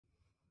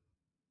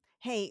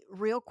Hey,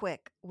 real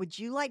quick, would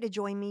you like to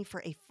join me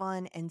for a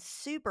fun and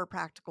super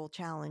practical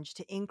challenge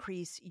to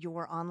increase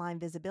your online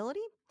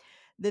visibility?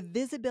 The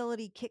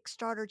Visibility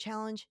Kickstarter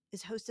Challenge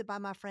is hosted by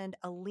my friend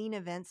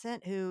Alina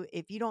Vincent, who,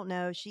 if you don't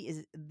know, she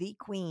is the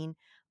queen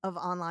of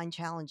online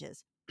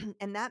challenges.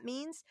 And that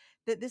means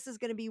that this is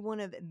going to be one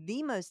of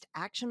the most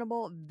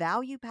actionable,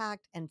 value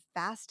packed, and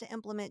fast to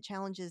implement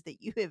challenges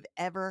that you have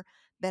ever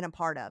been a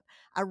part of.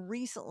 I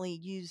recently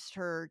used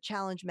her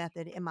challenge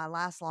method in my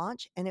last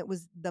launch, and it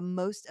was the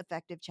most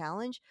effective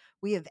challenge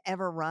we have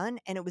ever run.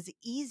 And it was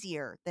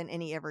easier than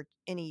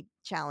any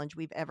challenge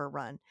we've ever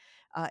run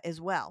as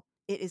well.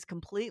 It is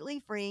completely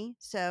free.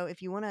 So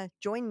if you want to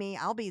join me,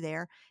 I'll be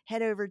there.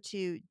 Head over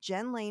to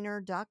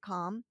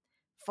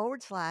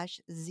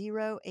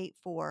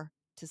jenlehner.com/084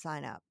 to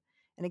sign up.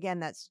 And again,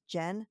 that's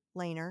Jen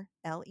Lehner,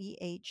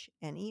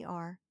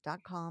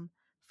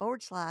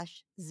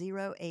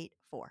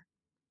 LEHNER.com/084.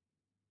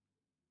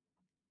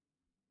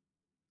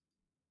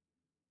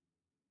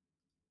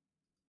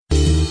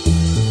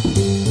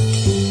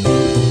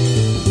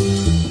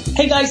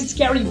 Hey guys, it's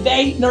Gary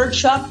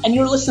Vaynerchuk, and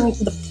you're listening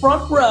to the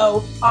Front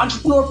Row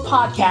Entrepreneur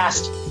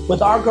Podcast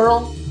with our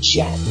girl,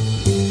 Jen.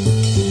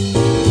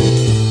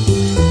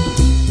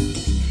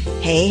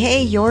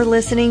 Hey, you're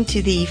listening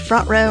to the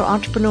Front Row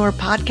Entrepreneur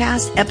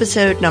Podcast,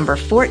 episode number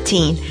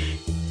 14.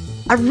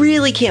 I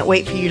really can't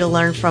wait for you to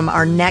learn from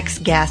our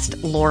next guest,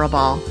 Laura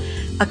Ball.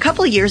 A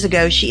couple of years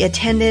ago, she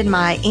attended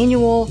my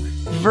annual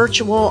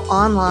virtual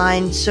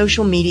online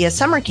social media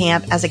summer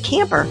camp as a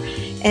camper.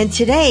 And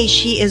today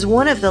she is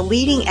one of the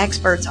leading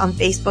experts on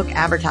Facebook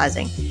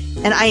advertising.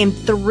 And I am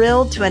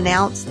thrilled to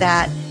announce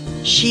that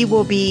she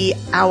will be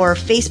our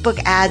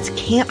Facebook ads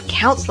camp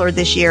counselor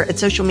this year at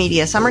Social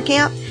Media Summer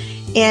Camp.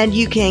 And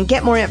you can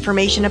get more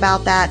information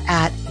about that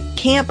at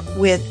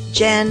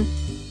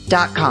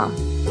campwithjen.com.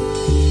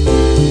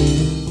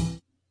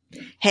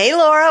 Hey,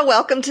 Laura,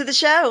 welcome to the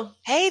show.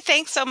 Hey,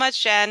 thanks so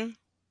much, Jen.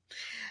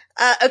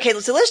 Okay,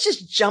 so let's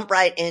just jump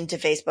right into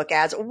Facebook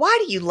ads.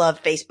 Why do you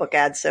love Facebook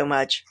ads so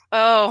much?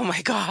 Oh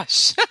my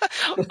gosh.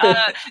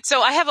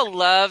 So I have a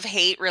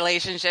love-hate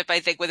relationship,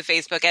 I think, with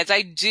Facebook ads.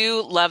 I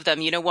do love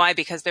them. You know why?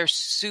 Because they're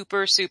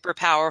super, super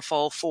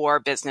powerful for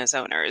business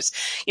owners.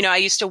 You know, I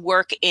used to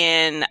work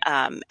in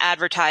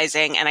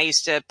advertising, and I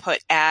used to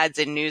put ads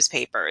in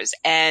newspapers.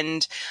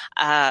 And,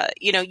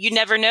 you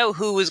never know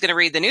who was going to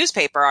read the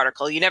newspaper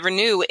article. You never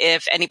knew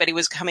if anybody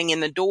was coming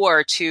in the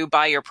door to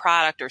buy your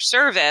product or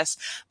service.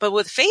 But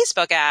with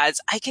Facebook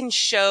ads, I can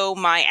show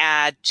my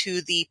ad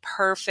to the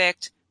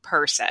perfect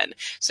person.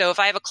 So if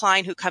I have a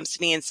client who comes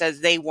to me and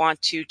says they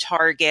want to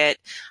target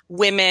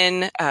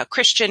women,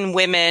 Christian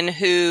women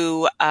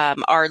who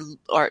are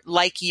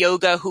like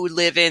yoga, who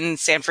live in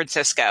San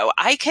Francisco,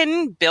 I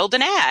can build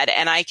an ad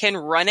and I can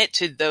run it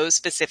to those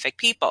specific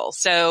people.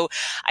 So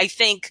I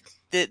think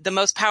the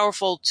most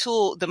powerful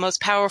tool, the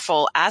most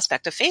powerful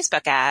aspect of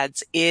Facebook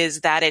ads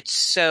is that it's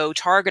so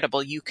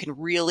targetable. You can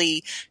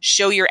really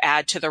show your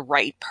ad to the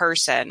right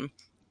person.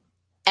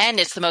 And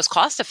it's the most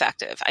cost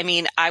effective. I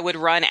mean, I would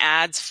run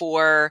ads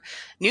for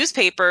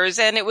newspapers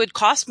and it would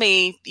cost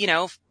me,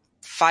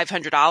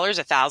 $500,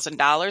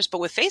 $1,000. But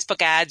with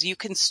Facebook ads, you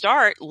can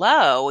start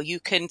low. You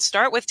can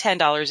start with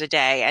 $10 a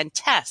day and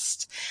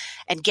test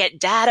and get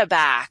data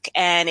back.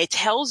 And it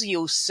tells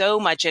you so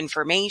much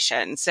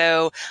information.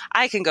 So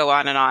I can go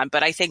on,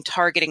 but I think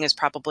targeting is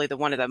probably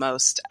one of the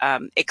most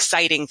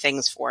exciting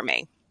things for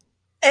me.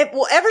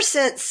 Well, ever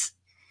since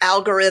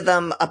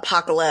algorithm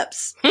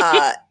apocalypse,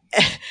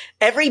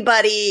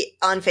 everybody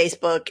on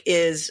Facebook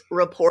is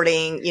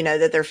reporting,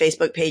 that their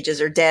Facebook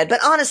pages are dead,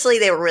 but honestly,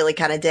 they were really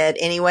kind of dead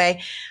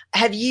anyway.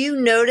 Have you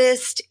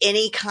noticed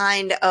any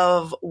kind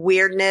of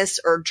weirdness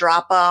or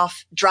drop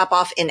off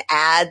in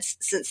ads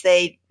since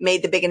they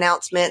made the big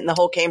announcement and the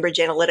whole Cambridge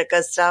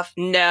Analytica stuff?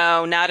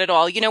 No, not at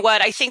all. You know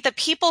what? I think the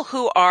people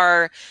who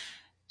are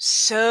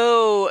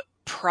so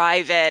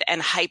private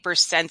and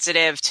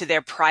hypersensitive to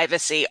their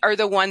privacy are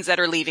the ones that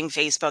are leaving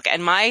Facebook.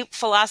 And my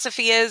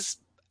philosophy is,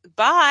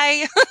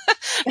 bye,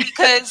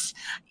 because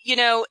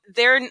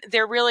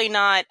they're really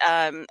not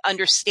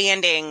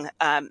understanding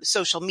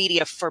social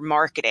media for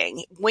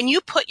marketing. When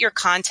you put your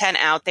content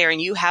out there and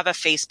you have a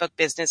Facebook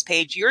business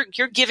page,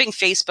 you're giving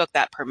Facebook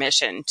that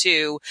permission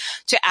to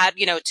add,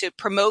 to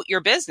promote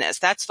your business.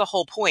 That's the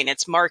whole point.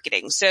 It's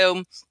marketing.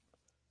 So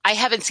I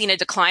haven't seen a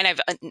decline.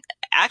 I've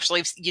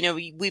actually,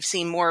 we've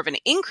seen more of an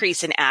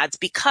increase in ads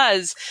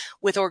because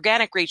with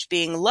organic reach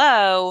being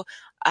low,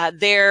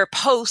 their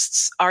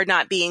posts are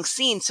not being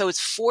seen. So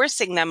it's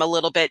forcing them a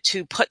little bit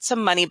to put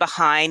some money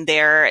behind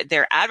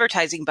their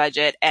advertising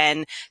budget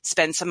and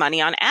spend some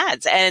money on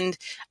ads. And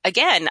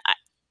again,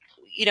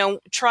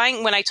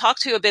 when I talk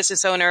to a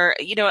business owner,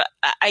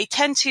 I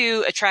tend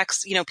to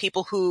attract,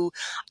 people who,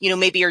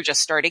 maybe are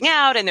just starting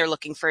out and they're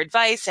looking for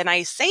advice. And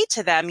I say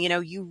to them,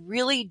 you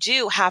really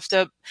do have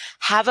to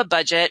have a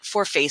budget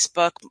for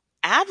Facebook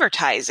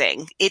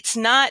advertising. It's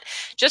not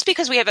just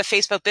because we have a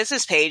Facebook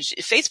business page.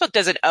 Facebook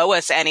doesn't owe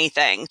us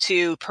anything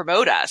to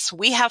promote us.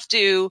 We have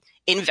to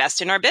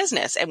invest in our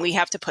business and we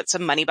have to put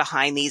some money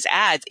behind these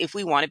ads if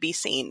we want to be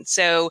seen.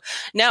 So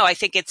no, I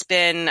think it's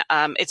been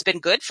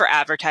good for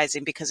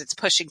advertising because it's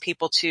pushing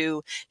people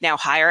to now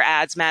hire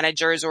ads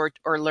managers or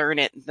learn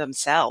it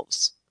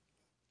themselves.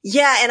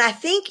 Yeah. And I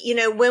think,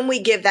 when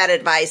we give that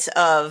advice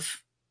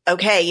of,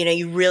 okay,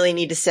 you really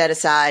need to set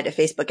aside a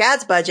Facebook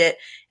ads budget,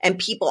 and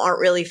people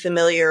aren't really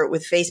familiar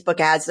with Facebook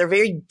ads. They're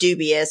very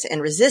dubious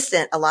and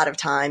resistant a lot of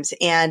times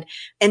and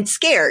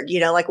scared,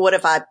 like what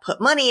if I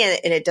put money in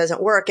it and it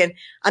doesn't work? And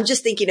I'm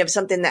just thinking of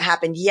something that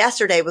happened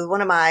yesterday with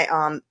one of my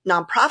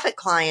nonprofit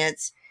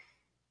clients.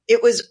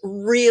 It was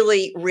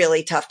really,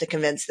 really tough to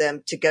convince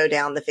them to go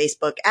down the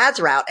Facebook ads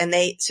route. And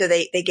they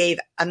gave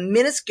a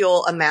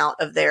minuscule amount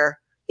of their,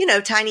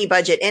 tiny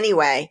budget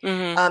anyway.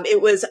 Mm-hmm.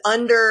 It was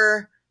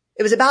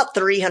about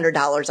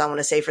 $300, I want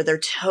to say, for their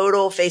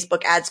total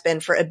Facebook ad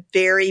spend for a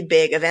very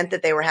big event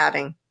that they were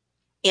having.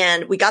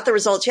 And we got the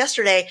results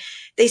yesterday.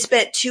 They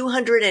spent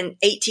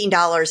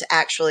 $218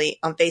 actually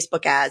on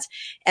Facebook ads,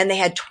 and they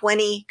had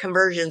 20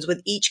 conversions,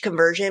 with each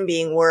conversion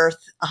being worth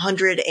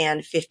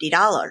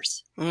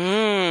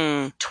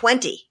 $150.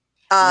 20.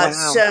 Wow.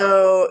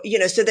 So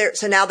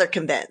now they're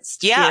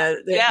convinced. Yeah.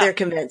 They're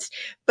convinced.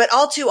 But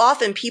all too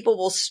often people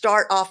will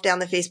start off down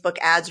the Facebook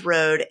ads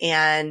road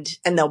and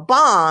they'll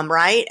bomb,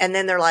 right? And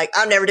then they're like,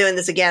 I'm never doing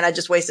this again. I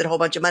just wasted a whole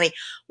bunch of money.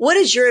 What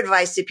is your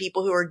advice to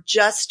people who are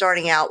just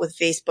starting out with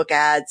Facebook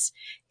ads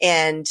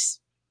and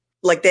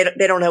like they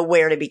don't know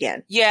where to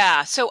begin?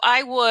 Yeah. So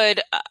I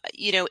would,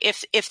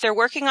 if they're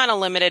working on a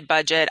limited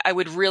budget, I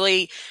would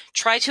really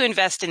try to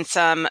invest in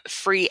some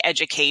free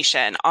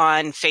education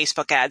on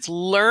Facebook ads.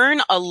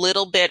 Learn a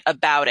little bit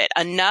about it,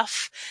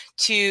 enough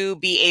to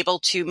be able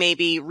to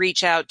maybe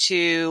reach out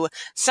to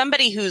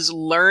somebody who's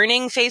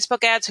learning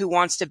Facebook ads, who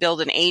wants to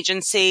build an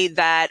agency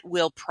that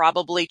will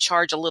probably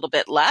charge a little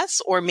bit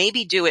less, or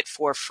maybe do it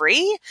for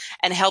free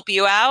and help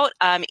you out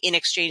in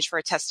exchange for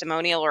a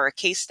testimonial or a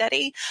case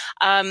study.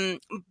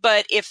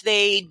 But if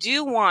they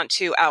do want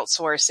to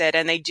outsource it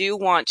and they do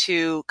want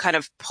to kind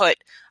of put,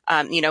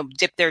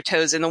 dip their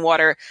toes in the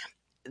water,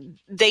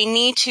 they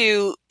need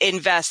to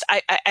invest.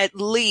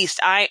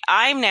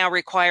 I'm now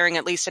requiring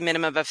at least a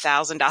minimum of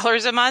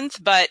 $1,000 a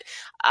month. But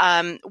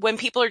when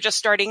people are just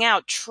starting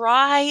out,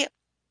 try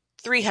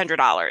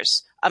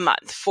 $300 a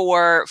month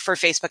for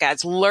Facebook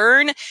ads.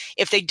 Learn.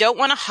 If they don't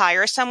want to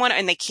hire someone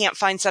and they can't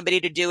find somebody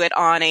to do it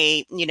on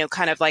a,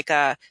 kind of like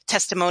a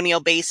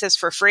testimonial basis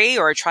for free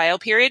or a trial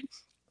period,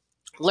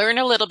 learn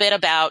a little bit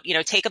about,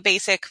 take a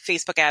basic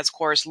Facebook ads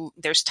course.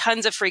 There's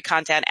tons of free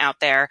content out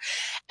there,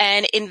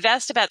 and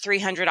invest about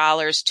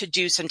 $300 to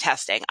do some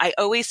testing. I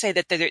always say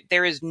that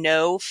there is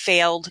no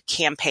failed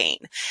campaign.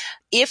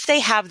 If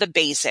they have the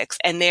basics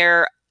and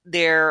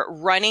they're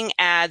running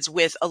ads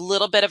with a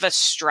little bit of a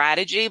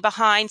strategy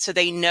behind, so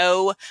they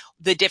know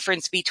the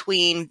difference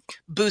between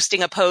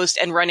boosting a post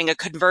and running a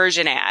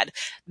conversion ad,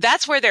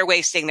 that's where they're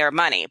wasting their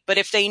money. But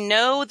if they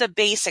know the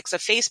basics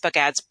of Facebook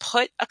ads,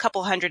 put a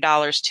couple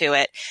 $100s to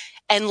it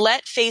and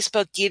let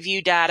Facebook give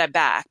you data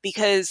back,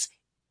 because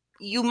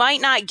you might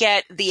not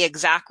get the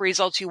exact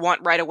results you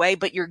want right away,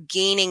 but you're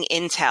gaining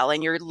intel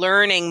and you're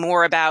learning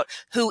more about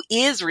who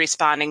is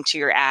responding to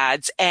your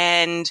ads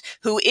and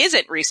who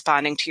isn't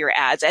responding to your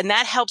ads. And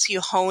that helps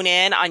you hone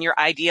in on your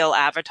ideal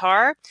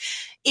avatar.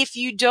 If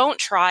you don't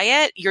try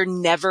it, you're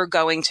never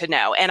going to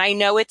know. And I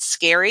know it's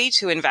scary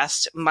to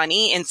invest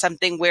money in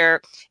something where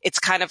it's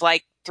kind of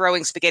like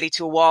throwing spaghetti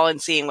to a wall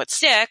and seeing what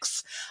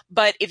sticks.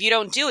 But if you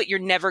don't do it, you're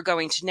never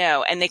going to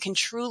know. And they can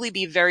truly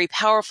be very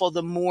powerful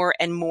the more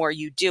and more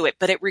you do it.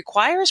 But it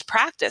requires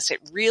practice. It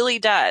really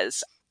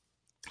does.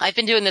 I've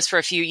been doing this for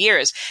a few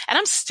years, and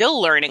I'm still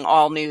learning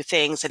all new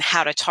things and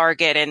how to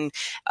target and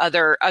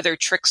other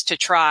tricks to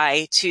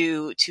try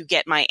to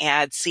get my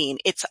ads seen.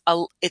 It's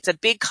a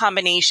big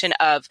combination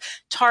of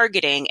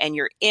targeting and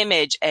your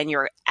image and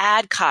your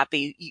ad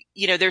copy.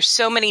 There's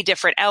so many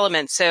different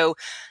elements. So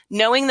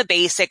knowing the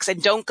basics,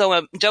 and don't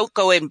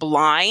go in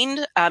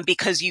blind,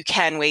 because you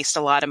can waste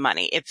a lot of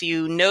money. If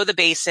you know the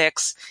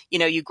basics,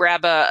 you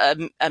grab a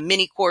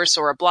mini course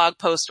or a blog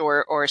post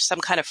or some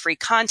kind of free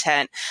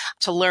content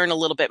to learn a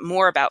little bit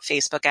more about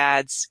Facebook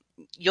ads,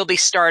 you'll be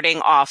starting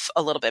off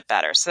a little bit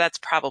better. So that's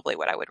probably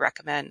what I would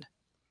recommend.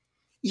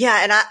 Yeah.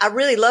 And I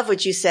really love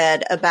what you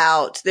said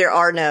about there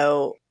are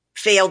no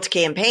failed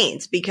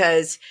campaigns,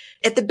 because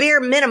at the bare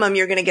minimum,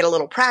 you're going to get a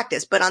little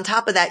practice. But on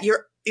top of that,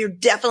 you're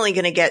definitely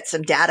going to get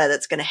some data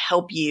that's going to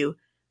help you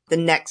the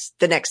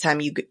next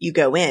time you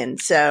go in.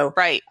 So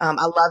right. I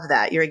love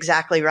that. You're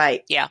exactly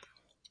right. Yeah.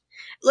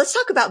 Let's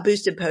talk about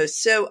boosted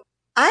posts. So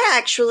I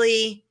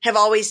actually have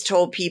always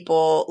told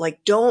people, like,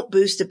 don't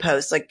boost a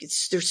post. Like,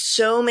 there's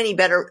so many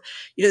better,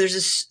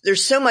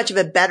 there's so much of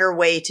a better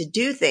way to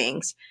do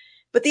things.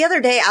 But the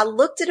other day I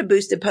looked at a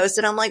boosted post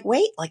and I'm like,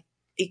 wait, like,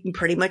 you can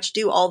pretty much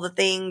do all the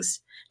things.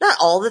 Not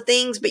all the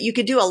things, but you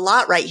could do a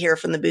lot right here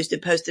from the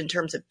boosted post in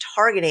terms of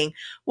targeting.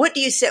 What do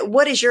you say?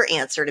 What is your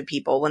answer to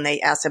people when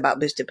they ask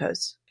about boosted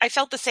posts? I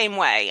felt the same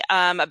way.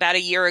 About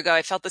a year ago,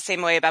 I felt the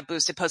same way about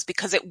boosted posts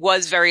because it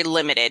was very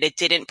limited. It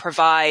didn't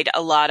provide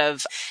a lot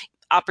of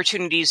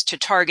opportunities to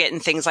target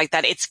and things like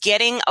that. It's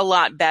getting a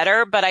lot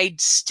better, but I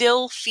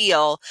still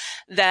feel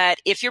that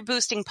if you're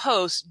boosting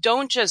posts,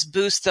 don't just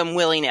boost them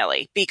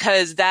willy-nilly,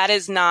 because that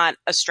is not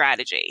a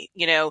strategy.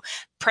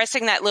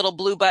 Pressing that little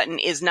blue button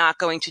is not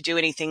going to do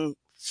anything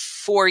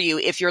for you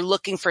if you're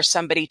looking for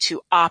somebody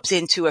to opt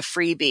into a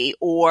freebie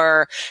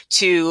or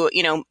to,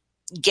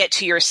 get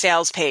to your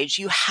sales page.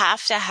 You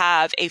have to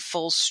have a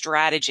full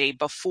strategy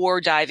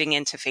before diving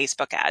into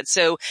Facebook ads.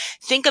 So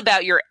think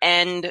about your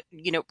end,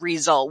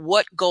 result.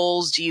 What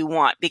goals do you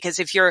want? Because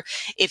if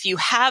you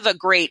have a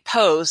great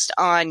post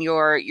on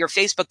your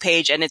Facebook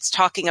page and it's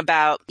talking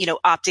about,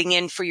 opting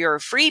in for your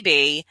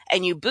freebie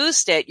and you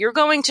boost it, you're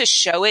going to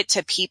show it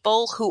to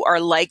people who are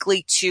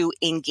likely to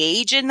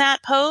engage in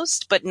that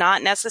post, but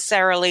not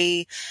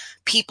necessarily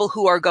people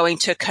who are going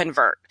to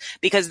convert,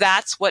 because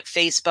that's what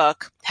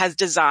Facebook has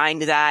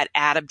designed that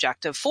ad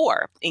objective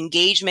for.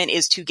 Engagement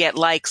is to get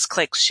likes,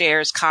 clicks,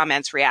 shares,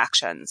 comments,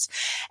 reactions.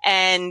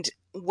 And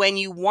when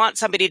you want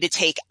somebody to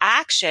take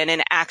action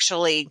and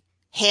actually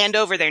hand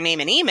over their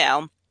name and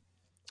email,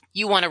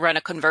 you want to run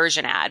a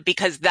conversion ad,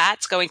 because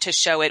that's going to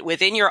show it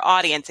within your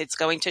audience. It's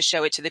going to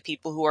show it to the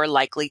people who are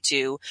likely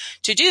to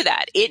do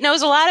that. It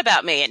knows a lot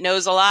about me. It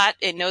knows a lot.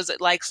 It knows it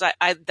likes that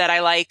I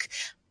like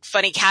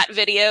funny cat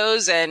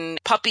videos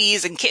and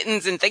puppies and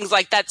kittens and things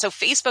like that. So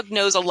Facebook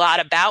knows a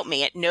lot about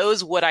me. It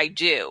knows what I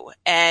do.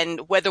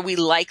 And whether we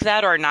like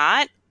that or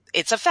not,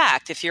 it's a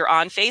fact. If you're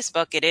on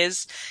Facebook, it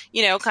is,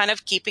 kind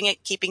of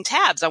keeping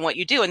tabs on what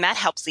you do. And that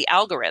helps the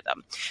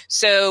algorithm.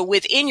 So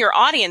within your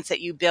audience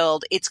that you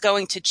build, it's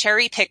going to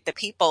cherry pick the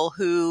people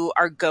who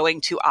are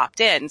going to opt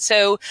in.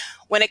 So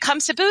when it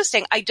comes to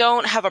boosting, I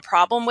don't have a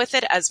problem with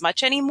it as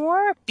much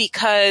anymore,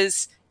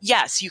 because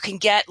yes, you can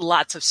get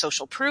lots of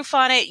social proof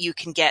on it. You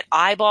can get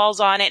eyeballs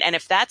on it. And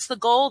if that's the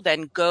goal,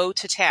 then go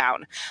to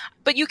town.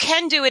 But you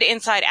can do it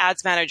inside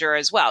Ads Manager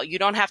as well. You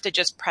don't have to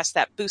just press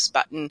that boost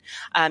button.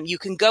 You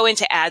can go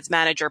into Ads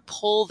Manager,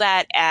 pull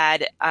that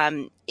ad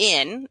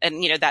in,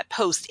 and that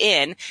post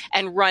in,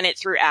 and run it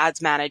through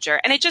Ads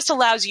Manager. And it just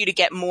allows you to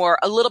get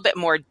a little bit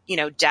more,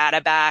 data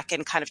back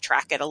and kind of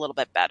track it a little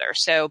bit better.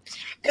 So,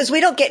 because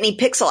we don't get any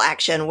pixel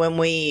action when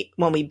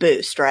we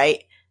boost,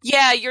 right?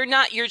 Yeah,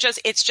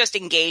 it's just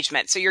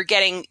engagement. So you're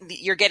getting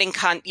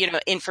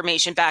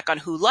information back on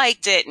who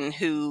liked it and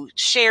who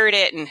shared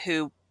it and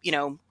who,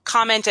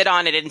 commented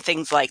on it and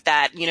things like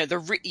that.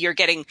 You're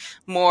getting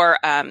more,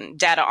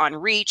 data on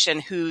reach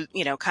and who,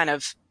 kind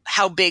of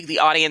how big the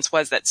audience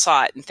was that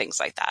saw it and things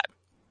like that.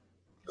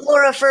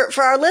 Laura,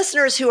 for our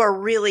listeners who are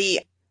really,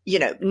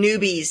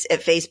 newbies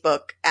at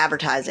Facebook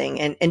advertising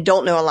and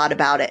don't know a lot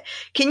about it,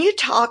 can you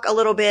talk a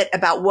little bit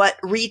about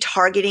what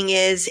retargeting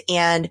is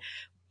and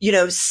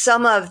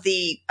some of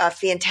the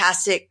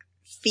fantastic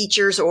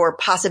features or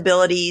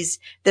possibilities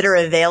that are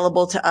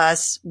available to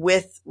us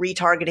with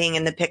retargeting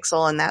and the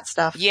pixel and that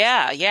stuff?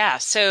 Yeah.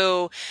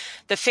 So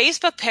the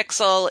Facebook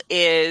pixel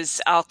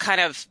is, I'll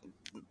kind of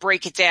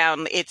break it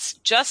down. It's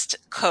just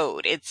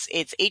code. It's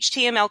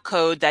HTML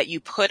code that you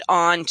put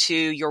onto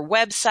your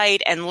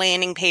website and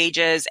landing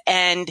pages,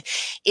 and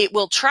it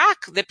will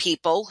track the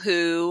people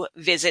who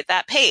visit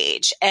that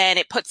page. And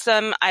it puts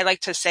them, I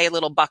like to say,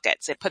 little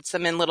buckets. It puts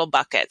them in little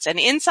buckets. And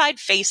inside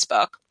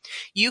Facebook,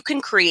 you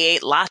can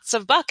create lots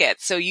of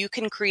buckets. So you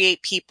can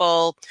create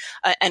people,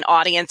 an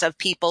audience of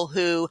people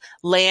who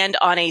land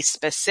on a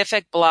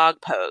specific blog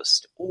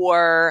post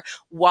or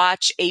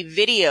watch a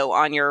video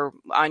on your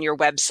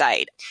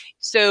website.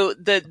 So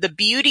the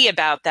beauty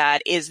about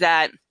that is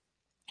that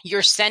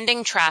you're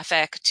sending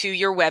traffic to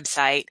your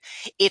website.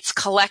 It's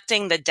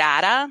collecting the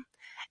data.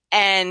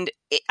 And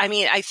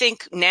I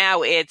think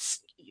now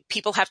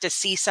people have to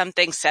see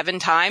something 7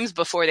 times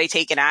before they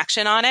take an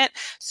action on it.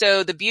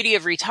 So the beauty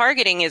of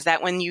retargeting is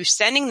that when you're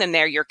sending them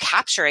there, you're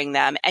capturing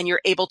them and you're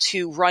able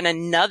to run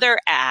another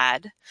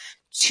ad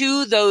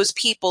to those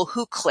people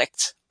who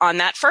clicked on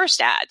that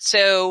first ad.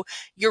 So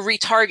you're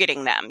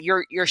retargeting them.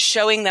 You're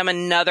showing them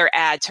another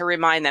ad to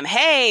remind them,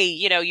 hey,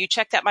 you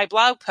checked out my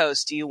blog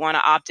post. Do you want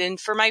to opt in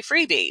for my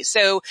freebie?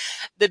 So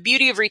the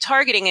beauty of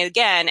retargeting,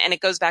 again, and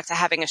it goes back to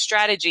having a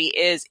strategy,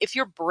 is if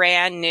you're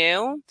brand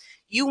new,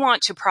 you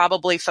want to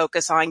probably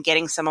focus on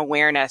getting some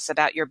awareness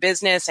about your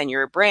business and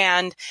your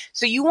brand.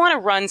 So you want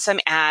to run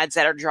some ads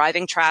that are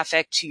driving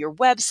traffic to your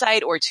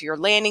website or to your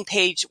landing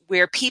page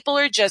where people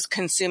are just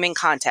consuming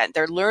content.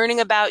 They're learning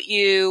about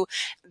you.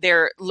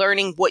 They're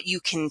learning what you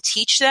can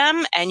teach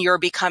them, and you're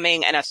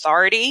becoming an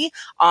authority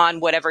on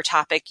whatever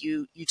topic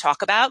you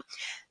talk about.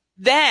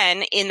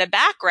 Then in the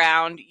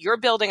background, you're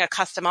building a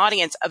custom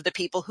audience of the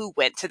people who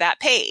went to that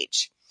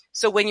page.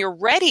 So when you're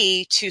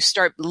ready to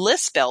start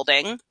list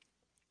building,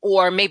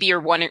 or maybe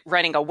you're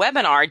running a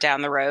webinar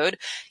down the road,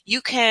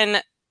 you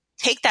can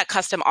take that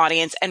custom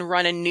audience and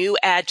run a new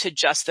ad to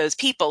just those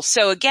people.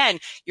 So again,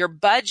 your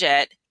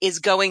budget is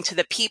going to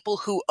the people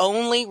who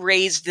only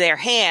raised their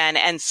hand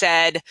and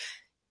said,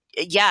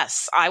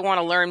 yes, I want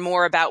to learn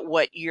more about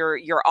what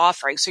you're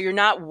offering. So you're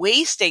not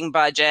wasting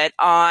budget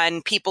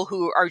on people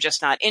who are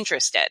just not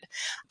interested.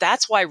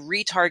 That's why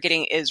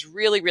retargeting is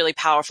really, really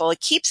powerful.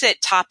 It keeps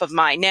it top of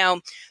mind.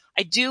 Now,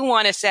 I do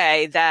want to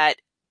say that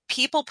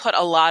people put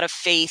a lot of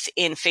faith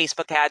in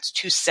Facebook ads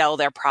to sell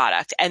their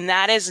product. And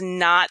that is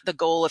not the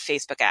goal of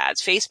Facebook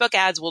ads. Facebook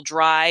ads will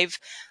drive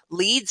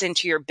leads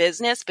into your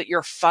business, but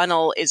your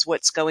funnel is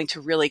what's going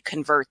to really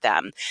convert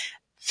them.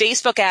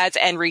 Facebook ads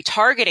and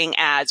retargeting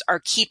ads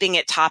are keeping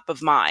it top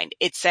of mind.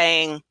 It's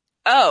saying,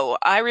 oh,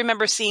 I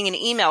remember seeing an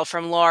email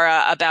from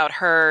Laura about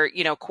her,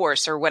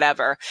 course or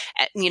whatever.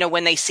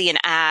 When they see an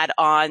ad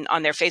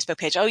on their Facebook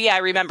page, oh yeah, I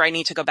remember, I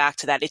need to go back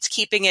to that. It's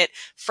keeping it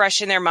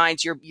fresh in their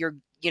minds. You're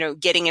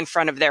getting in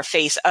front of their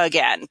face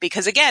again,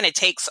 because again, it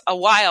takes a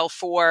while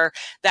for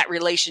that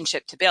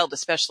relationship to build,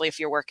 especially if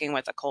you're working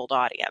with a cold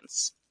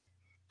audience.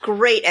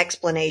 Great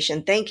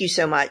explanation. Thank you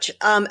so much.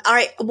 All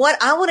right. What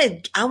I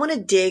want to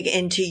dig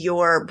into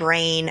your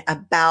brain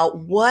about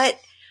what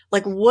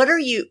are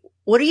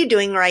you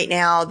doing right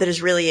now that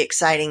is really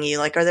exciting you?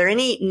 Like, are there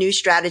any new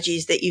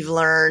strategies that you've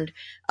learned,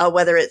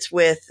 whether it's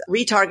with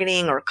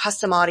retargeting or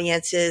custom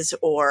audiences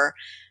or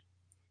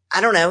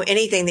I don't know,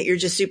 anything that you're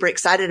just super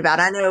excited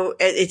about? I know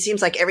it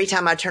seems like every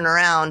time I turn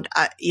around,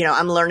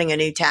 I'm learning a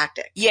new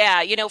tactic.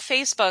 Yeah.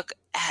 Facebook,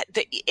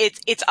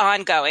 it's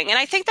ongoing. And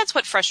I think that's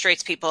what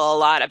frustrates people a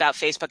lot about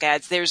Facebook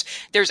ads.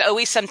 There's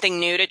always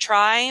something new to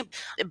try,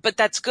 but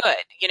that's good.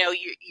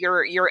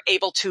 You're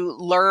able to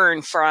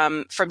learn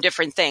from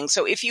different things.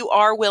 So if you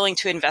are willing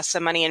to invest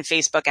some money in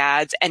Facebook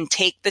ads and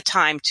take the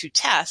time to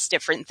test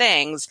different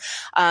things,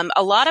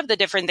 a lot of the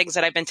different things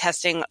that I've been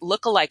testing,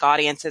 lookalike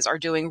audiences are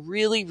doing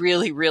really,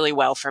 really, really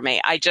well for me.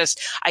 I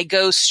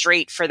go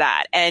straight for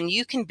that. And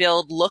you can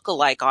build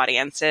lookalike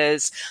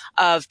audiences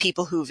of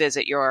people who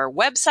visit your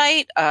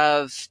website,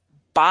 of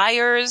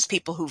buyers,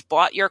 people who've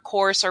bought your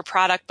course or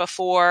product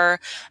before,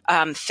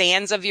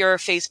 fans of your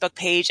Facebook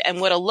page. And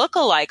what a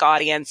lookalike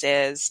audience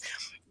is,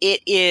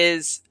 it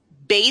is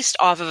based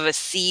off of a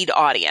seed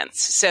audience.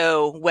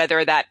 So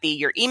whether that be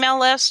your email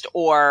list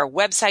or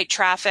website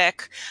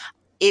traffic,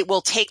 it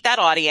will take that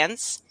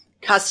audience.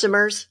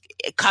 Customers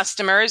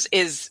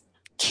is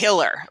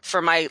killer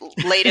for my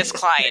latest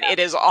client. It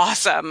is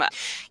awesome.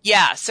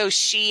 Yeah. So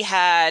she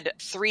had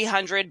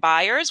 300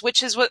 buyers,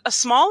 which is a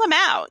small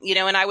amount,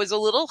 and I was a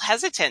little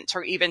hesitant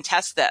to even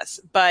test this,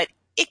 but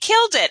it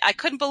killed it. I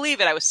couldn't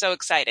believe it. I was so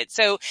excited.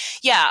 So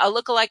yeah, a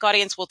lookalike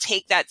audience will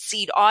take that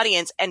seed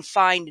audience and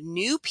find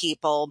new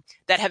people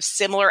that have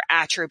similar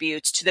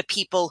attributes to the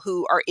people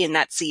who are in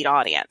that seed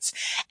audience.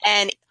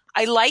 And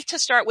I like to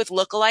start with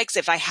lookalikes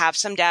if I have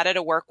some data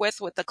to work with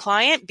the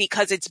client,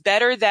 because it's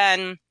better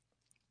than,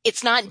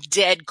 it's not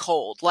dead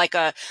cold, like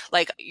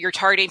you're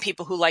targeting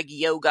people who like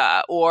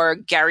yoga or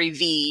Gary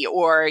Vee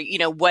or,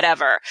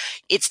 whatever.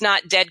 It's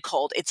not dead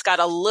cold. It's got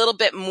a little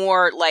bit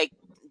more like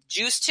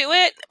juice to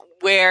it,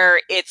 where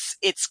it's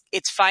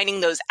finding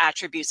those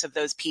attributes of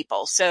those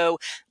people. So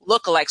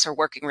lookalikes are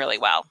working really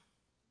well.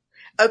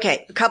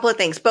 Okay. A couple of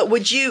things, but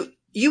would you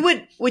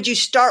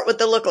start with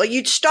the lookalike?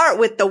 You'd start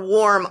with the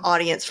warm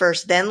audience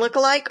first, then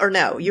lookalike, or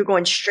no? You're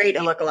going straight to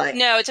lookalike?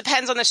 No, it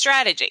depends on the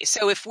strategy.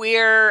 So if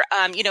we're,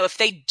 if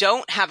they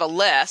don't have a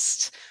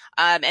list,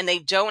 and they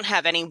don't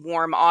have any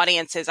warm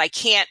audiences, I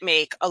can't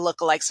make a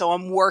lookalike. So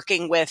I'm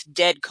working with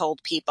dead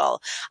cold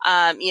people.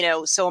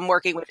 So I'm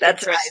working with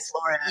That's nice,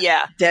 Laura.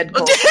 Yeah. Dead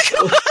cold.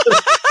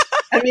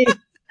 I mean,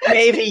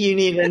 maybe you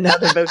need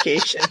another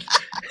vocation.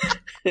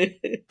 Yeah,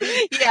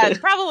 it's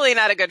probably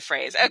not a good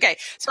phrase. Okay.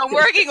 So I'm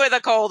working with a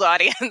cold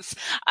audience.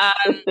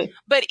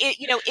 But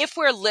if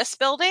we're list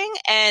building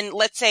and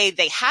let's say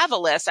they have a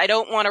list, I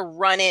don't want to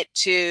run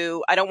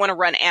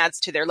ads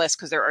to their list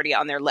because they're already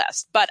on their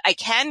list, but I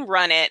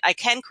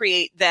can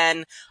create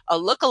then a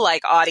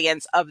lookalike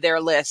audience of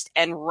their list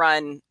and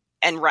run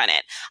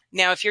it.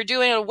 Now, if you're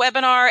doing a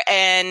webinar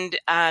and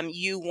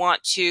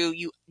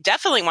you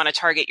definitely want to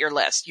target your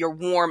list, your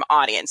warm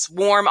audience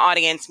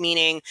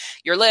meaning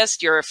your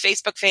list, your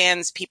Facebook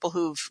fans, people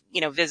who've,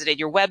 visited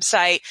your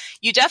website.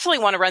 You definitely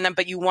want to run them,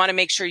 but you want to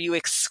make sure you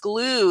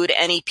exclude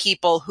any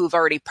people who've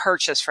already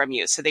purchased from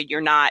you so that you're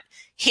not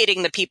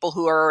hitting the people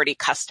who are already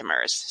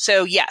customers.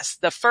 So yes,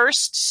 the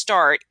first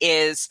start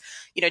is,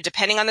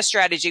 depending on the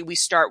strategy, we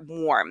start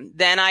warm.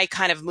 Then I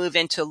kind of move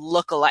into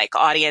lookalike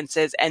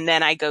audiences, and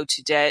then I go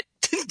to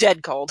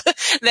dead cold.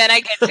 then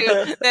I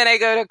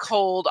go to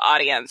cold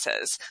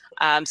audiences.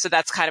 So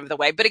that's kind of the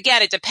way. But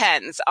again, it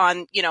depends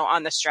on,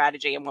 on the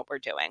strategy and what we're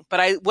doing.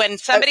 But when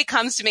somebody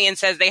comes to me and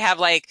says they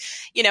have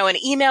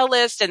an email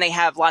list and they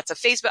have lots of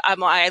Facebook,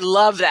 I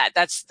love that.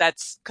 That's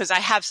because I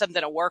have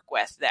something to work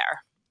with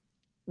there.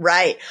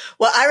 Right.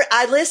 Well,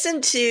 I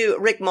listened to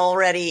Rick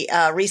Mulready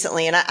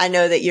recently, and I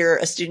know that you're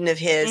a student of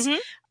his. Mm-hmm.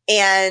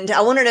 And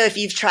I want to know if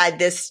you've tried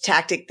this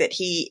tactic that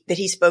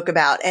he spoke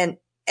about. And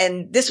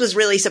this was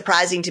really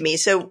surprising to me.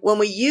 So when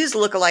we use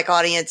lookalike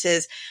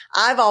audiences,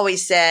 I've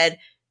always said,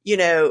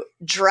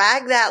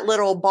 drag that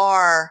little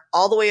bar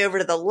all the way over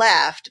to the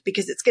left,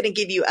 because it's going to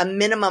give you a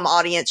minimum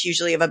audience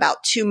usually of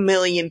about 2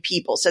 million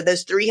people. So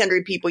those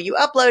 300 people you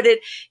uploaded,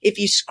 if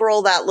you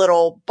scroll that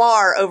little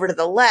bar over to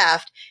the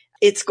left,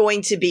 it's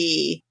going to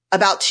be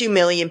about 2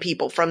 million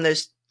people from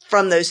those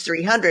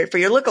 300 for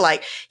your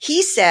lookalike.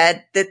 He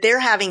said that they're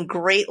having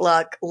great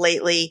luck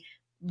lately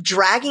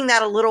dragging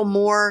that a little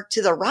more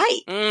to the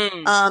right.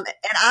 And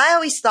I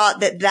always thought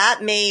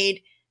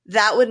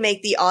that would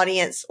make the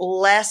audience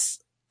less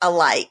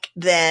alike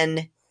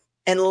than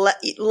it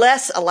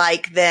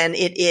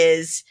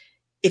is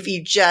if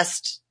you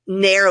just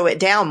narrow it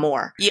down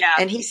more. Yeah.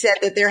 And he said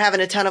that they're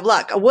having a ton of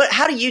luck.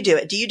 How do you do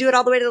it? Do you do it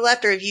all the way to the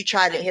left, or have you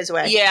tried it his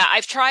way? Yeah,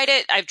 I've tried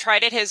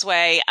it his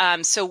way.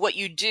 So what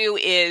you do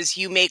is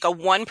you make a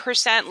 1%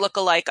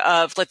 lookalike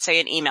of, let's say,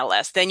 an email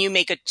list. Then you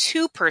make a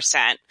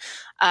 2%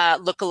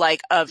 lookalike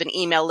of an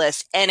email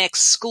list and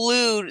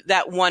exclude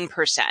that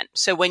 1%.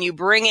 So when you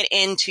bring it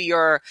into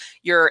your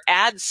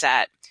ad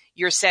set,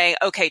 you're saying,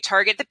 okay,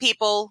 target the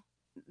people,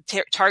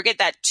 target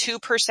that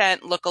 2%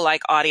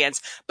 lookalike audience,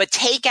 but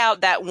take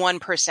out that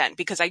 1%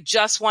 because I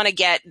just want to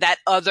get that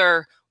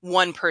other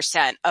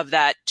 1% of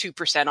that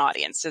 2%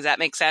 audience. Does that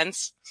make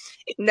sense?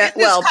 No,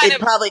 well, it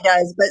probably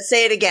does, but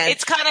say it again.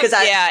 It's kind of,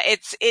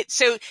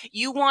 so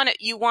you're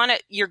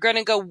going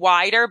to go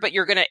wider, but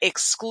you're going to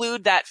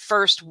exclude that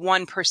first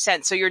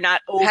 1%. So you're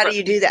not over. How do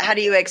you do that? How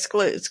do you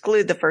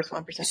exclude the first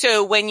 1%?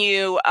 So when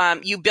you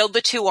build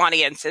the two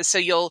audiences, so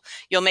you'll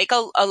make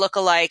a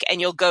lookalike and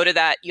you'll go to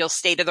that, you'll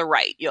stay to the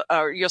right,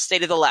 you'll stay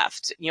to the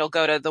left, you'll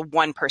go to the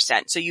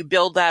 1%. So you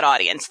build that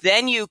audience.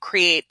 Then you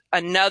create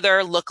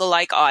another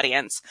lookalike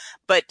audience,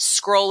 but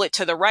scroll it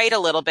to the right a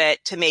little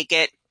bit to make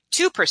it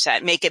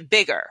 2%, make it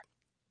bigger.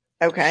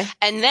 Okay.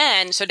 And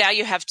then, so now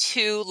you have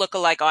two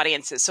lookalike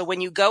audiences. So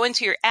when you go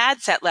into your ad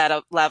set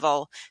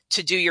level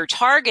to do your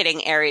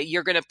targeting area,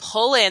 you're going to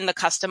pull in the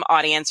custom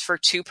audience for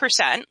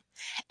 2%.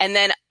 And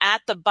then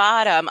at the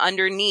bottom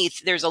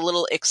underneath, there's a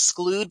little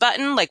exclude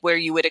button, like where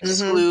you would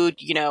exclude,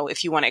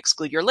 if you want to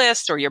exclude your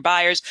list or your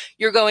buyers,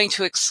 you're going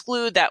to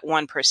exclude that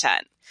 1%.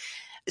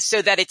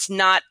 So that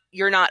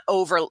you're not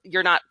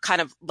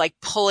kind of like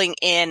pulling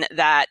in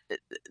that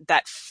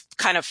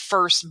kind of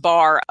first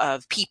bar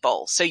of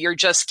people. So you're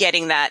just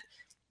getting that.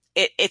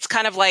 It's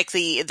kind of like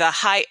the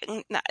high.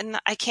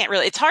 I can't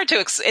really. It's hard to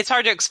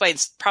explain.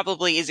 It's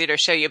probably easier to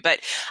show you,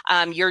 but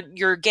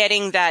you're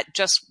getting that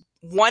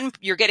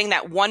You're getting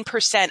that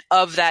 1%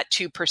 of that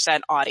 2%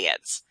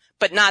 audience,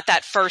 but not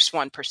that first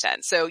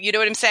 1%. So you know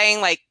what I'm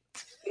saying? Like.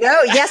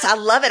 No, yes, I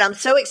love it. I'm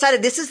so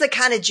excited. This is the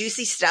kind of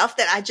juicy stuff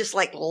that I just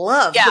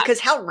love because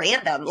how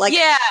random,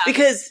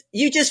 because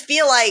you just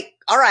feel like,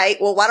 all right,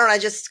 well, why don't I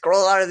just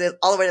scroll all the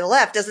way to the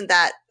left? Doesn't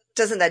that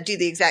do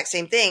the exact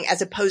same thing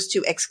as opposed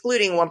to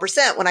excluding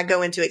 1% when I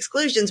go into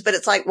exclusions? But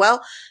it's like,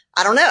 well,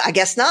 I don't know. I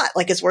guess not.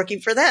 Like it's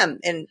working for them.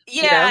 And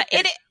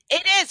it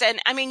is.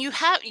 And I mean, you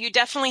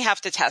definitely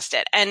have to test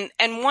it. And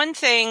one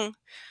thing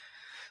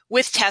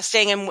with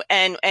testing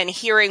and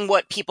hearing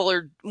what people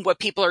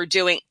are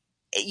doing,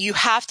 you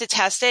have to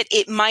test it.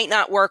 It might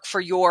not work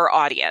for your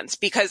audience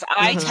because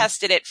I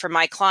tested it for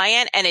my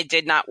client and it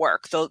did not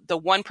work. The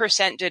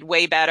 1% did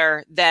way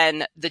better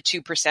than the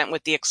 2%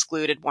 with the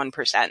excluded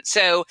 1%.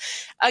 So,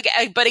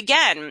 but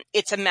again,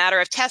 it's a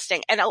matter of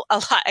testing. And a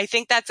lot, I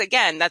think that's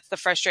the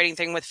frustrating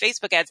thing with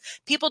Facebook ads.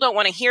 People don't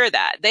want to hear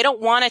that. They don't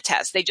want to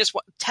test. They just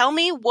tell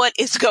me what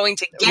is going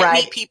to get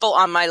me people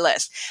on my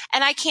list.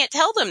 And I can't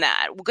tell them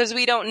that because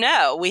we don't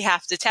know. We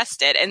have to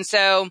test it. And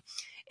so,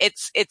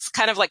 it's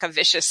kind of like a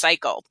vicious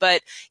cycle.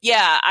 But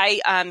yeah,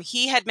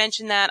 he had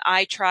mentioned that.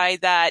 I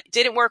tried that. It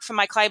didn't work for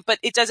my client, but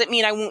it doesn't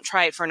mean I won't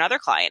try it for another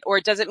client, or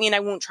it doesn't mean I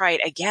won't try it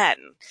again,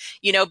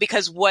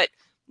 because what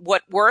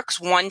works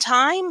one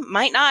time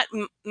might not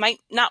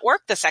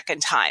work the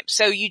second time.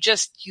 So you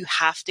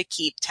have to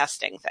keep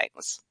testing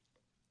things.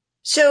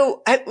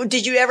 So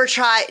did you ever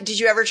try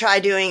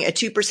doing a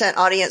 2%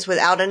 audience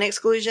without an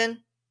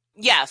exclusion?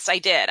 Yes, I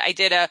did. I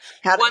did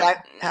How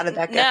did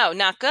that go? No,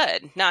 not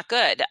good. Not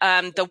good.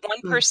 The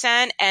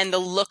 1% and the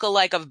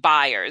lookalike of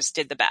buyers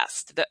did the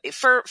best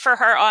for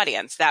her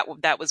audience. That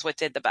was what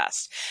did the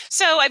best.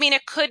 So, I mean,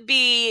 it could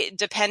be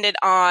dependent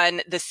on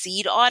the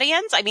seed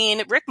audience. I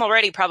mean, Rick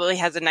Mulready probably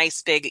has a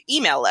nice big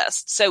email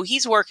list. So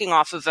he's working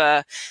off of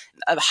a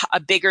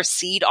bigger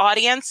seed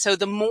audience. So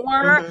the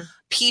more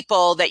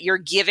people that you're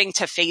giving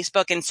to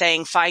Facebook and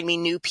saying, find me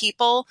new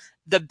people,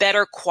 the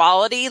better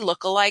quality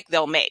lookalike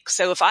they'll make.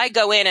 So if I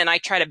go in and I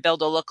try to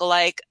build a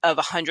lookalike of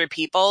 100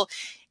 people,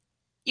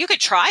 you could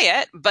try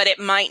it, but it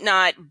might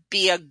not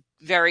be a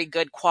very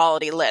good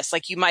quality list.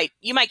 Like you might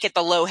get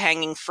the low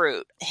hanging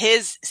fruit.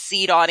 His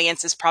seed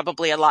audience is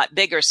probably a lot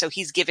bigger. So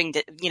he's giving,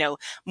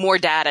 more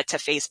data to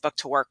Facebook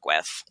to work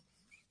with.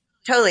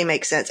 Totally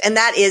makes sense. And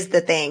that is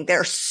the thing.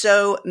 There are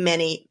so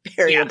many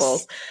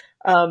variables,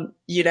 and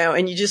you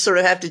just sort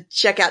of have to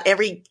check out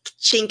every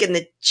chink in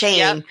the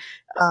chain.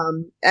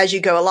 As you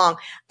go along.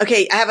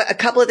 Okay. I have a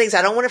couple of things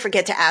I don't want to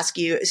forget to ask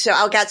you. So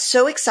I got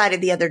so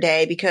excited the other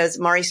day because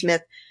Mari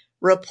Smith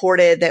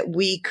reported that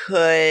we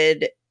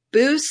could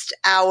boost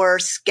our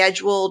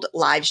scheduled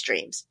live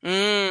streams.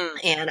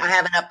 And I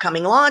have an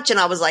upcoming launch and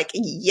I was like,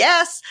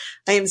 yes,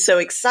 I am so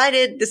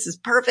excited. This is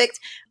perfect.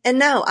 And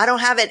no, I don't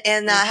have it.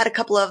 And I had a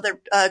couple of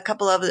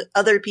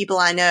other people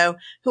I know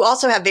who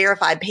also have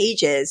verified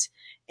pages.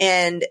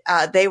 and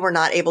they were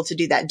not able to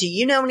do that. Do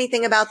you know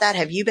anything about that?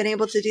 Have you been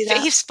able to do that?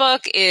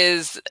 Facebook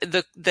is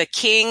the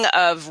king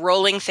of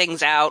rolling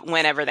things out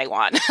whenever they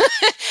want.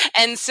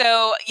 And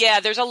so,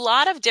 yeah, there's a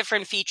lot of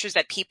different features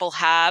that people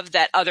have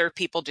that other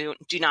people do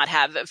not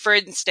have. For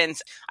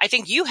instance, I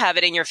think you have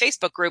it in your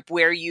Facebook group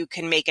where you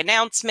can make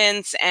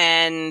announcements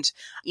and,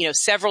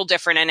 several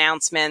different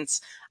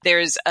announcements.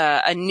 There's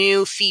a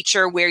new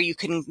feature where you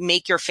can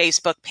make your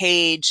Facebook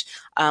page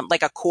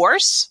like a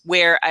course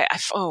where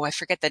I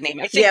forget the name.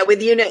 I think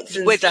with units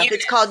and stuff. Units.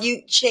 It's called,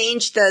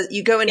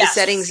 you go into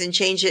settings and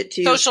change it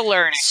to social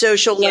learning.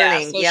 Social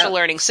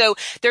learning. So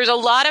there's a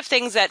lot of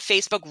things that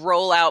Facebook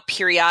roll out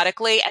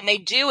periodically, and they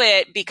do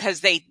it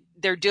because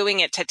they're doing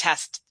it to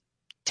test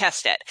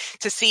it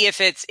to see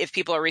if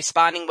people are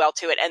responding well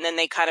to it. And then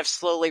they kind of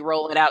slowly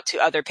roll it out to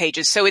other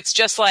pages. So it's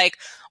just like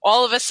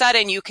all of a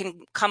sudden you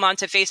can come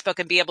onto Facebook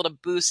and be able to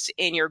boost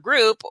in your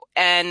group.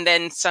 And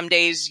then some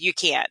days you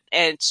can't.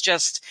 It's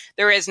just,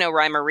 there is no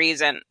rhyme or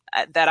reason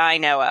that I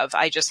know of.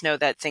 I just know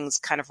that things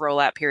kind of roll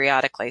out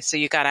periodically. So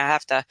you gotta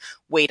have to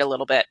wait a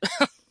little bit.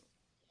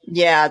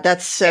 Yeah,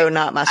 that's so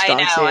not my strong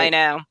suit. I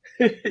know.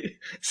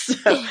 So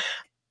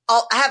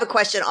I have a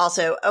question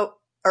also,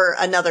 or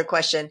another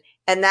question.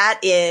 And that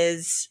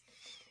is,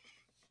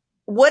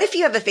 what if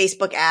you have a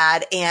Facebook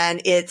ad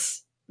and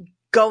it's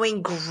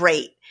going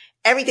great?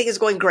 Everything is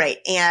going great.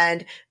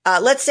 And,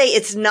 let's say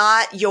it's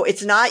not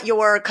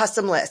your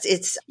custom list.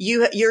 It's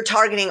you're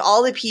targeting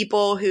all the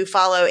people who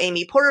follow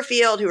Amy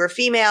Porterfield, who are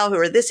female, who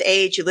are this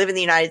age, who live in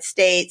the United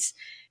States.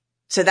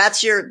 So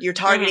that's you're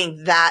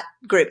targeting that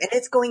group, and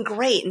it's going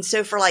great. And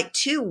so for like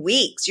 2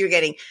 weeks, you're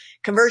getting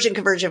conversion.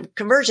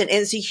 And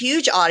it's a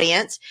huge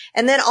audience.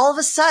 And then all of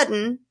a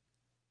sudden,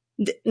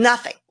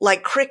 nothing,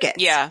 like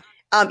crickets. Yeah.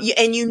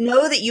 And you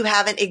know that you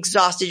haven't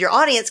exhausted your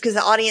audience because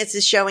the audience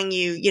is showing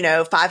you,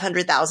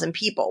 500,000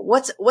 people.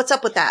 What's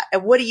up with that?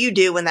 And what do you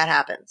do when that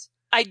happens?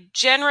 I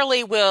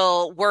generally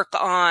will work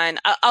on,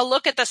 I'll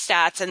look at the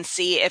stats and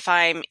see if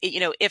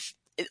if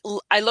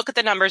I look at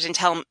the numbers and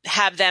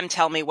have them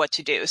tell me what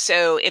to do.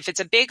 So if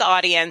it's a big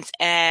audience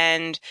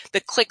and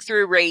the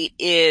click-through rate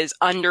is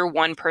under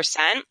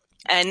 1%,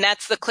 and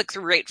that's the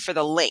click-through rate for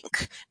the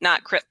link,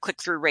 not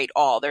click-through rate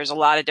all. There's a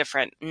lot of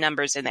different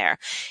numbers in there.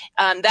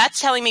 That's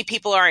telling me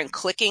people aren't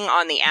clicking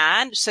on the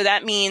ad. So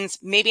that means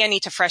maybe I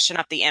need to freshen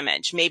up the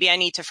image. Maybe I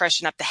need to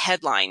freshen up the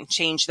headline,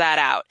 change that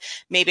out.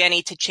 Maybe I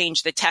need to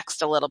change the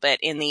text a little bit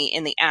in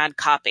the ad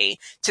copy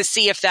to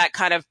see if that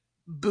kind of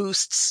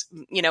boosts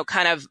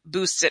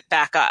it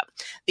back up.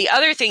 The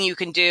other thing you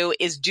can do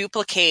is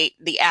duplicate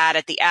the ad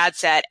at the ad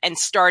set and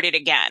start it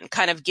again,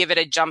 kind of give it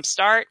a jump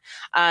start,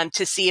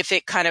 to see if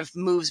it kind of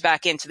moves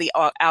back into the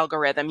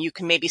algorithm. You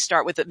can maybe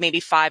start with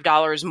maybe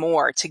 $5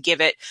 more to give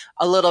it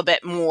a little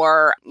bit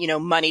more,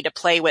 money to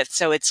play with.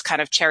 So it's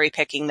kind of cherry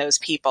picking those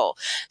people.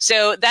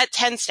 So that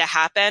tends to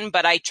happen,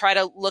 but I try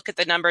to look at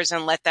the numbers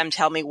and let them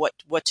tell me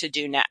what to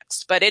do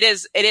next. But it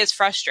is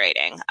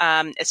frustrating,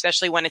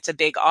 especially when it's a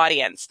big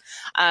audience.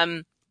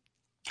 And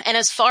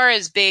as far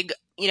as big,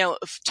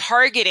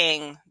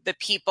 targeting the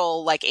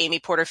people like Amy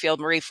Porterfield,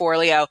 Marie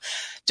Forleo,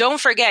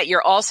 don't forget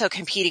you're also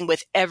competing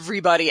with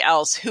everybody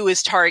else who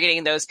is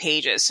targeting those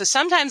pages. So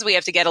sometimes we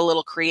have to get a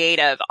little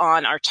creative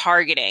on our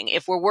targeting.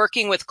 If we're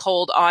working with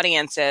cold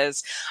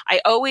audiences, I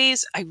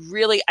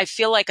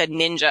feel like a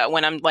ninja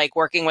when I'm like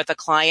working with a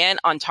client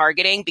on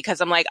targeting,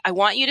 because I'm like, I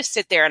want you to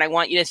sit there and I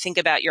want you to think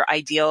about your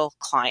ideal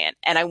client.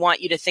 And I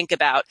want you to think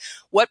about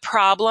what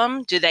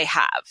problem do they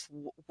have?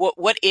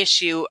 What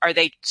issue are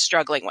they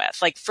struggling with?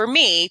 Like for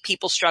me,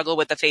 people struggle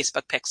with the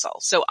Facebook pixel.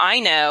 So I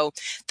know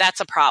that's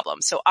a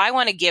problem. So I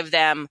want to give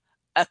them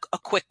a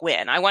quick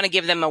win. I want to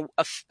give them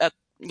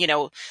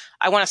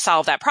I want to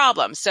solve that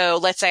problem. So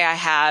let's say I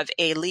have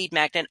a lead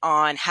magnet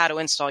on how to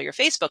install your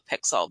Facebook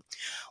pixel.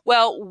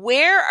 Well,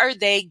 where are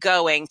they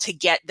going to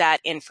get that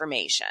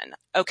information?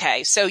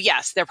 Okay. So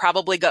yes, they're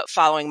probably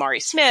following Mari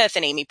Smith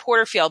and Amy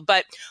Porterfield,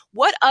 but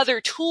what other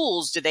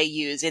tools do they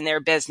use in their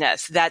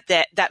business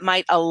that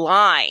might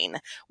align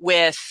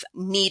with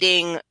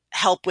needing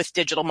help with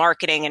digital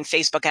marketing and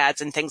Facebook ads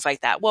and things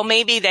like that? Well,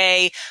 maybe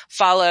they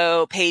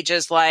follow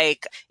pages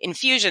like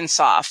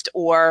Infusionsoft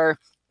or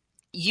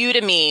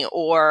Udemy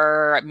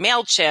or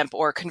MailChimp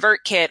or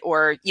ConvertKit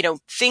or,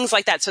 things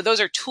like that. So those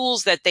are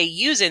tools that they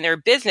use in their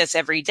business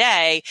every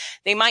day.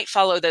 They might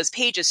follow those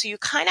pages. So you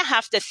kind of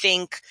have to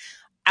think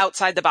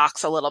outside the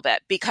box a little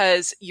bit,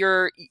 because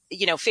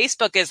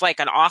Facebook is like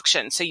an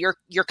auction. So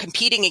you're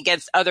competing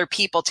against other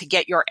people to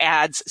get your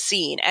ads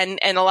seen. And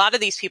a lot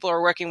of these people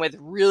are working with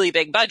really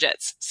big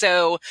budgets.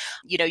 So,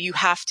 you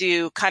have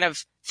to kind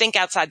of think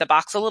outside the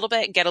box a little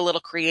bit, get a little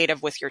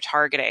creative with your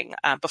targeting,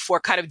 before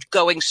kind of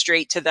going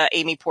straight to the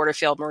Amy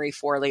Porterfield, Marie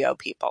Forleo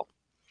people.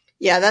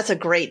 Yeah, that's a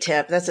great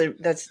tip. That's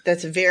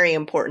very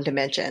important to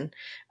mention.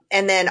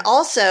 And then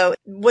also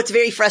what's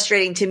very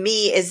frustrating to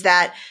me is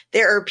that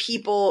there are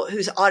people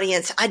whose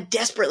audience I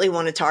desperately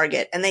want to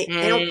target and they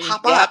don't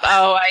pop up.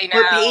 Oh, I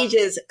know. For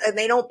pages and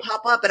they don't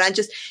pop up. And I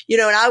just,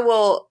 and I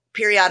will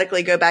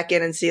periodically go back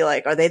in and see,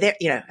 like, are they there?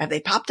 Have they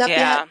popped up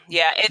yet?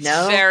 Yeah. It's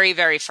No? very,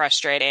 very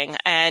frustrating.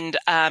 And,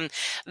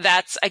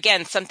 that's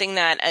again, something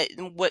that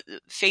what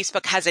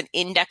Facebook hasn't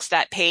indexed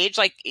that page.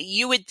 Like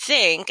you would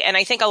think, and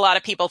I think a lot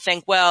of people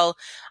think, well,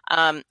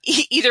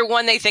 either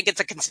one, they think it's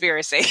a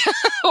conspiracy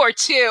or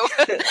two,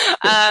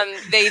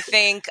 they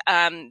think,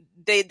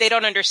 they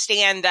don't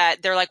understand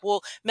that they're like,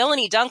 well,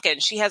 Melanie Duncan,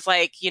 she has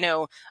like,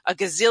 a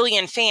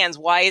gazillion fans.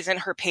 Why isn't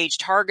her page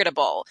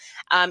targetable?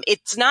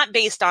 It's not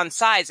based on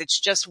size. It's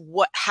just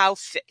how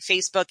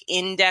Facebook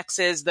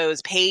indexes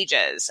those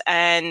pages.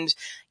 And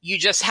you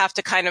just have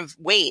to kind of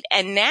wait.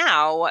 And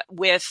now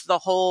with the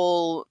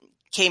whole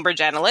Cambridge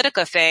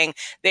Analytica thing,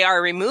 they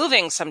are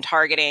removing some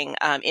targeting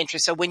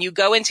interest. So when you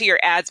go into your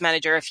ads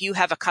manager, if you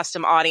have a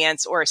custom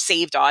audience or a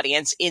saved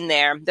audience in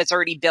there that's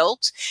already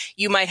built,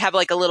 you might have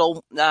like a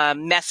little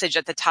message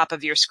at the top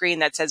of your screen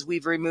that says,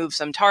 we've removed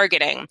some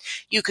targeting.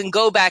 You can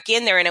go back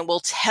in there and it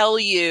will tell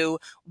you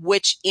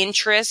which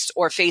interests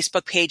or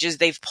Facebook pages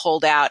they've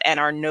pulled out and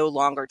are no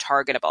longer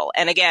targetable.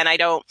 And again, I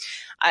don't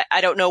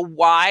know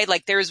why.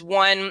 Like there's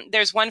one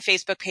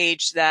Facebook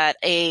page that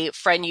a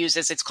friend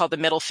uses. It's called the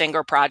Middle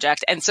Finger Project.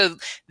 And so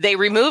they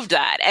removed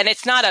that. And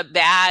it's not a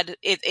bad,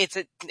 it's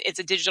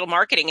a digital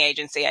marketing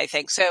agency, I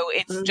think. So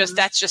it's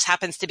that just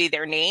happens to be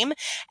their name.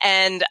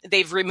 And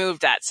they've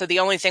removed that. So the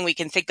only thing we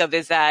can think of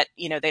is that,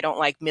 they don't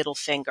like middle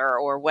finger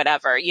or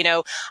whatever,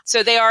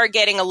 so they are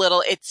getting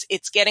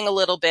it's getting a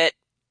little bit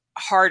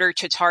harder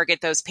to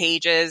target those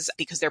pages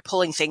because they're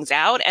pulling things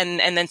out. And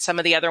then some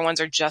of the other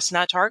ones are just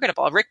not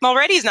targetable. Rick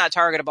Mulready's not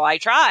targetable. I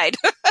tried.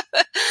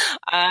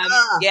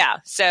 Yeah.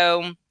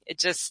 So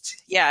it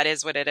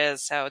is what it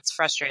is. So it's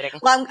frustrating.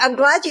 Well, I'm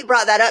glad you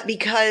brought that up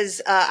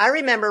because I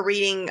remember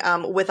reading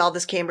with all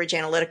this Cambridge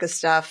Analytica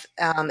stuff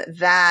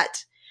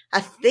that I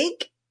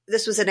think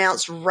this was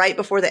announced right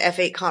before the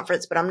F8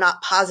 conference, but I'm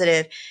not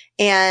positive.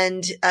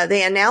 And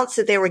they announced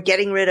that they were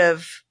getting rid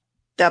of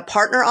the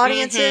partner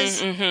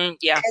audiences.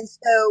 Yeah. And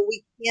so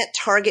we can't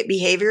target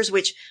behaviors,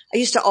 which I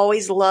used to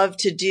always love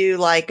to do,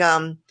 like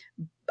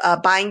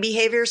buying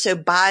behavior. So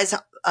buys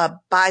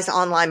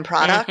online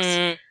products.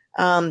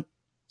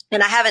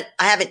 And I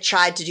haven't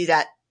tried to do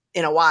that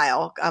in a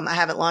while. I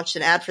haven't launched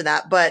an ad for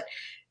that, but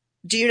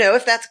do you know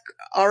if that's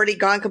already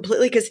gone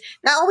completely? Because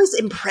that always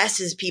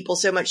impresses people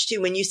so much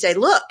too. When you say,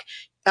 look,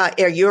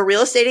 are you a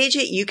real estate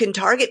agent? You can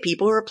target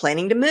people who are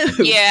planning to move.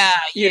 Yeah.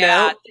 You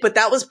know, but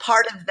that was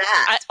part of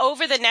that.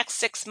 Over the next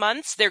 6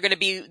 months, they're going to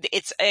be,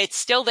 it's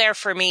still there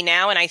for me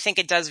now. And I think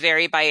it does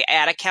vary by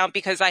ad account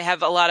because I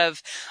have a lot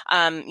of,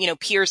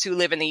 peers who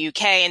live in the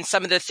UK, and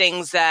some of the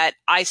things that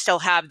I still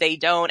have, they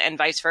don't, and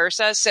vice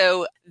versa.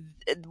 So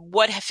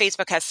what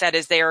Facebook has said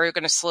is they are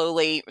going to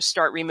slowly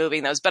start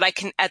removing those, but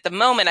at the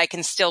moment, I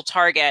can still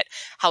target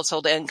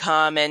household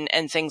income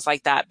and things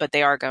like that, but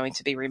they are going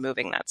to be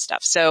removing that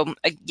stuff. So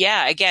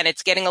again,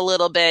 it's getting a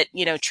little bit,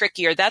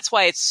 trickier. That's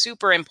why it's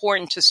super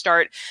important to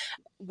start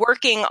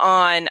working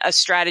on a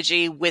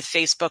strategy with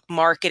Facebook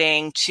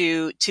marketing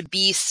to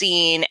be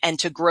seen and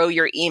to grow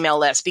your email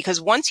list.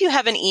 Because once you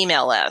have an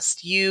email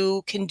list,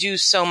 you can do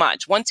so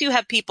much. Once you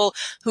have people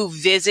who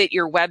visit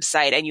your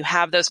website and you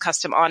have those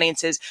custom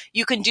audiences,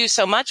 you can do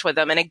so much with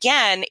them. And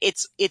again,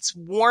 it's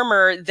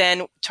warmer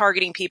than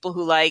targeting people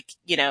who like,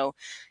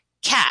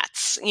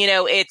 cats.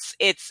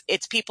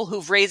 It's people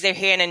who've raised their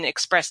hand and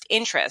expressed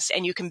interest,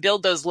 and you can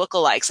build those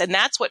lookalikes. And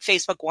that's what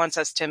Facebook wants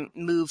us to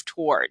move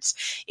towards,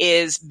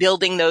 is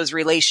building those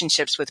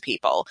relationships with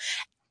people.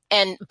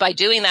 And by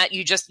doing that,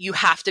 you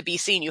have to be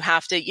seen. You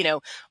have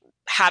to,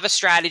 have a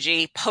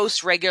strategy,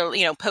 post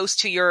regularly, post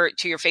to your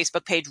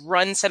Facebook page,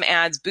 run some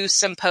ads, boost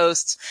some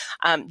posts,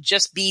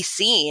 just be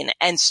seen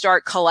and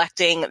start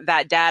collecting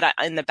that data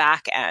in the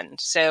back end.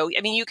 So,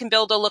 you can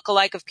build a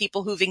lookalike of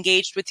people who've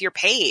engaged with your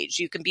page.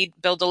 You can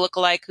build a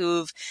lookalike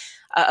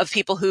of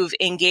people who've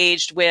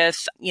engaged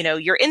with,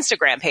 your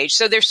Instagram page.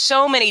 So there's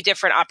so many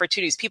different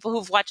opportunities. People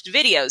who've watched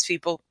videos,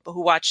 people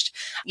who watched,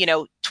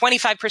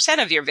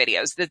 25% of your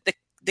videos.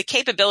 The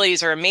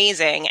capabilities are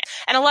amazing.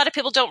 And a lot of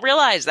people don't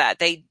realize that.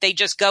 They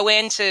just go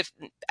into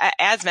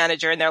Ads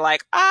Manager and they're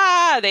like,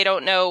 they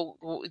don't know.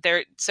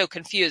 They're so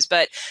confused.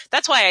 But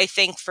that's why I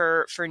think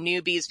for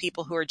newbies,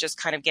 people who are just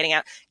kind of getting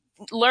out,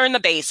 learn the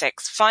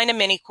basics, find a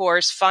mini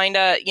course, find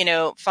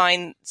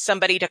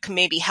somebody to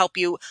maybe help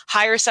you,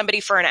 hire somebody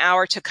for an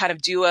hour to kind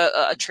of do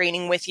a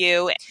training with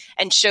you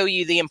and show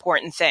you the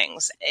important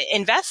things.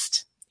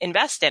 Invest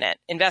in it.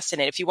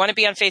 If you want to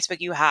be on Facebook,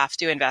 you have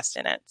to invest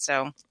in it.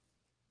 So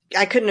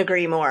I couldn't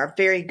agree more.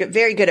 Very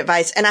good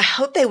advice. And I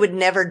hope they would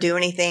never do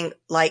anything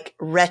like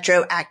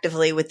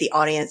retroactively with the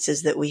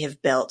audiences that we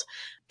have built.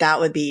 That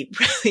would be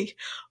really,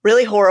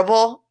 really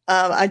horrible.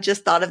 I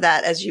just thought of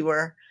that as you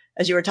were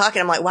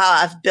talking. I'm like, wow,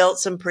 I've built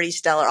some pretty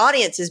stellar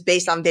audiences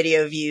based on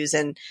video views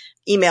and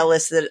email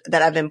lists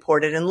that I've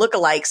imported and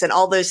lookalikes and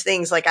all those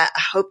things. Like, I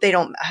hope they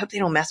don't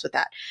mess with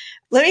that.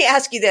 Let me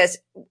ask you this.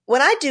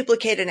 When I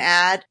duplicate an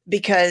ad,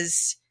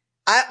 because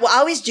I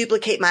always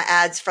duplicate my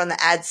ads from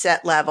the ad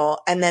set level.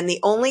 And then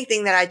the only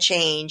thing that I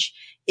change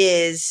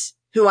is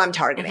who I'm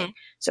targeting.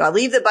 So I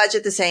leave the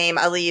budget the same.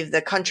 I leave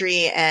the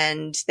country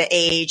and the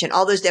age and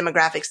all those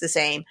demographics the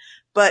same.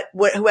 But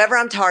whoever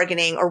I'm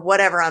targeting or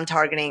whatever I'm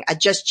targeting, I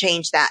just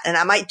change that. And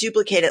I might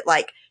duplicate it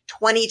like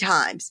 20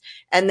 times.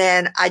 And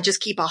then I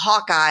just keep a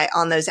hawkeye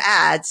on those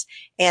ads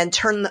and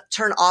turn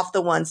off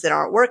the ones that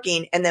aren't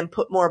working and then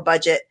put more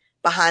budget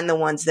behind the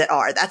ones that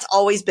are. That's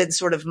always been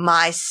sort of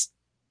my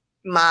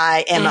MO.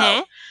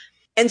 Mm-hmm.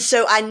 And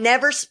so I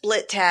never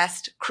split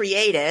test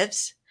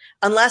creatives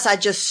unless I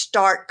just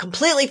start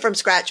completely from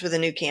scratch with a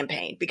new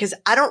campaign, because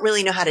I don't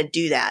really know how to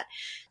do that.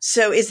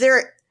 So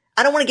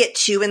I don't want to get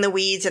too in the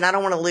weeds and I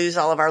don't want to lose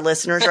all of our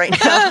listeners right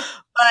now,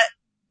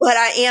 but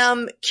I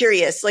am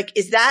curious, like,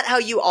 is that how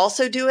you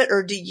also do it?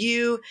 Or do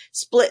you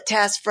split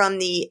test from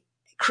the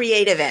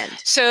creative end?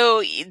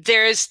 So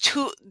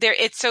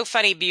it's so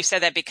funny you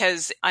said that,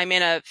 because I'm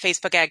in a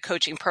Facebook ad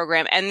coaching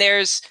program, and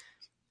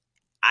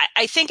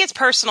I think it's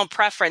personal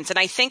preference. And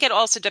I think it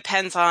also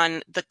depends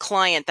on the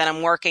client that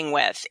I'm working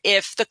with.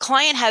 If the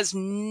client has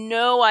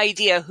no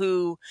idea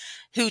who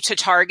to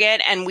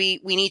target and we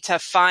need to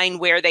find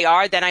where they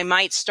are, then I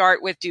might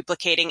start with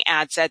duplicating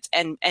ad sets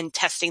and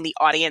testing the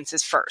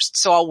audiences first.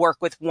 So I'll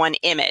work with one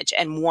image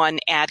and one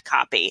ad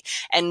copy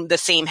and the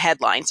same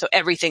headline. So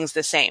everything's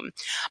the same.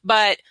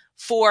 But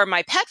for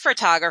my pet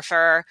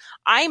photographer,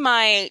 I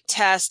might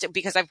test,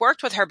 because I've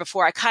worked with her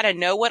before, I kind of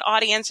know what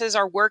audiences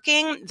are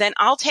working. Then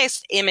I'll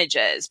test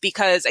images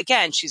because,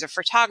 again, she's a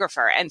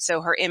photographer. And so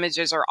her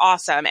images are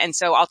awesome. And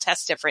so I'll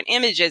test different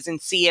images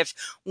and see if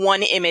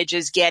one image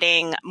is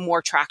getting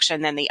more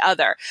traction than the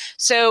other.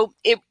 So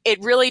it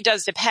really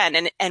does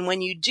depend. And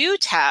when you do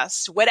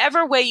test,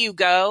 whatever way you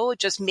go,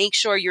 just make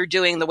sure you're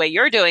doing the way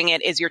you're doing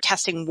it is you're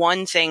testing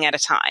one thing at a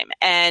time.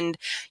 And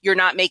you're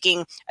not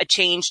making a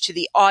change to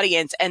the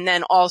audience and then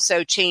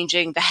also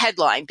changing the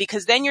headline,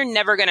 because then you're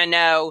never going to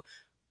know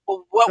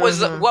what was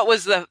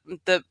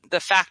the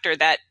factor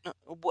that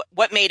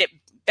what made it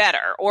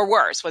better or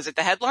worse. Was it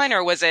the headline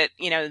or was it,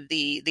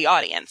 the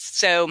audience?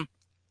 So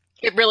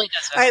it really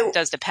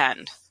does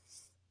depend.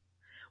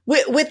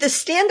 With the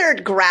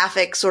standard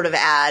graphic sort of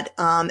ad,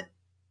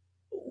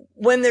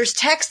 when there's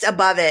text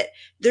above it,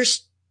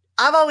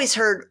 I've always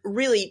heard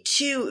really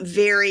two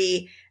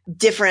very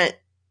different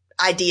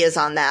ideas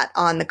on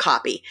the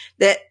copy.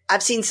 That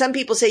I've seen some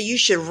people say you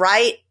should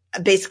write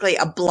basically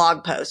a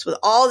blog post with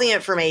all the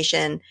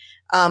information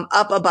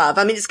up above.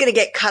 I mean, it's going to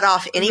get cut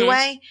off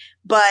anyway,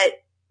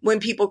 but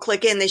when people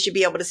click in, they should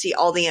be able to see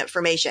all the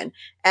information.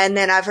 And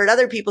then I've heard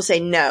other people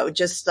say, no,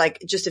 just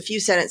a few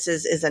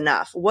sentences is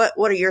enough. What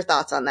are your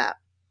thoughts on that?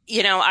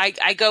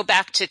 I go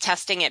back to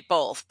testing it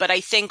both, but I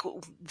think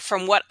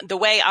from the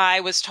way I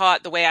was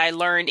taught, the way I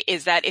learned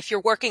is that if you're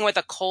working with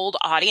a cold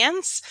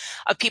audience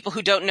of people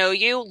who don't know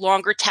you,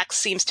 longer text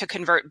seems to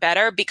convert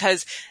better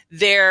because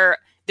they're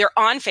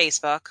on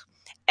Facebook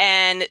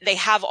and they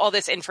have all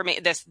this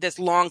information, this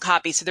long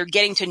copy. So they're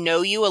getting to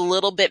know you a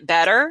little bit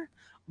better,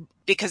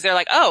 because they're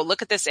like, oh,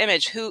 look at this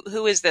image.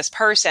 Who is this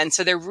person?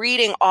 So they're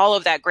reading all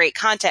of that great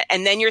content.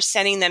 And then you're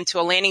sending them to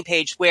a landing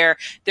page where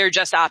they're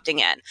just opting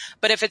in.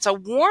 But if it's a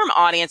warm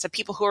audience of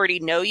people who already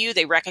know you,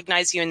 they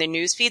recognize you in the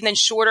newsfeed, then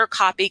shorter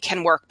copy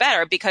can work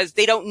better because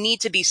they don't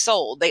need to be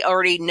sold. They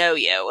already know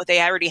you. They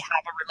already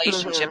have a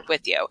relationship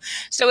with you.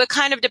 So it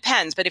kind of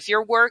depends. But if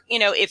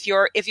if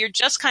you're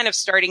just kind of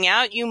starting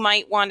out, you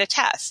might want to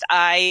test.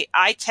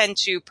 I tend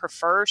to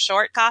prefer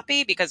short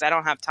copy because I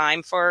don't have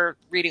time for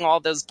reading all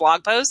those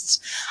blog posts.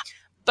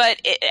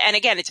 But, and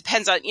again, it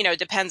depends on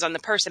the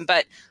person.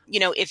 But,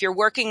 if you're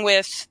working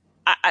with,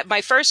 my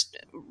first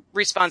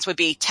response would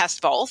be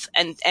test both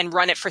and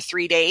run it for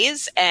 3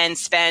 days and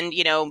spend,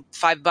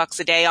 $5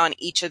 a day on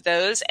each of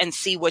those and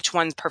see which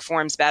one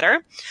performs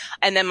better.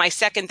 And then my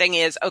second thing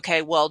is,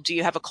 okay, well, do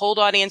you have a cold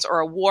audience or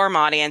a warm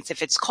audience?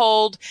 If it's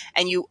cold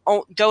and you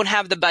don't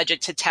have the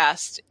budget to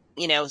test,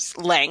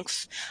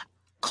 length,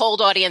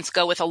 cold audience,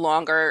 go with a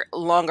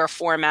longer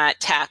format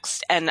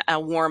text, and a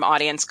warm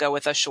audience, go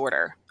with a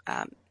shorter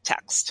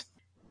text.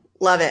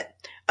 Love it.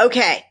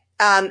 Okay.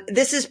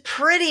 This is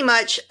pretty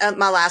much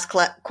my last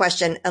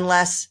question,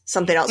 unless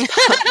something else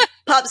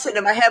pops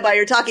into my head while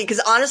you're talking. Because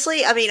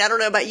honestly, I don't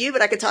know about you,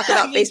 but I could talk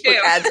about Facebook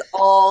ads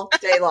all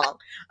day long.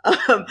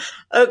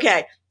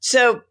 Okay.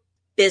 So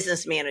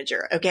business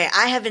manager. Okay.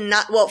 I have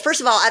not, well,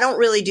 first of all, I don't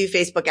really do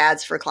Facebook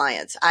ads for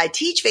clients. I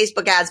teach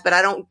Facebook ads, but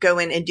I don't go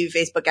in and do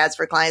Facebook ads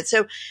for clients.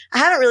 So I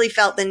haven't really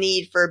felt the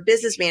need for a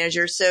business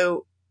manager.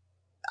 So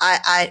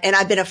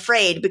I've been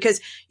afraid because,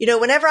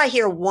 whenever I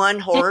hear one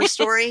horror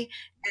story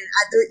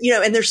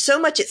and there's so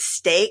much at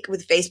stake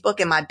with Facebook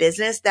and my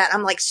business that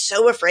I'm like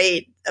so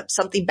afraid of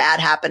something bad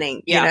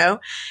happening,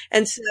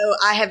 And so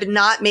I have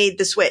not made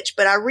the switch,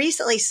 but I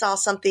recently saw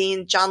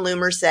something John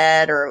Loomer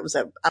said, or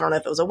I don't know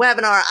if it was a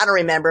webinar. I don't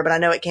remember, but I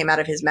know it came out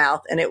of his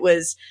mouth, and it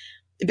was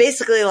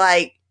basically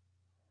like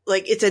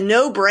it's a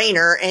no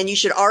brainer and you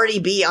should already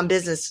be on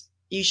business.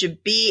 You should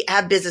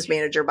have business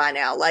manager by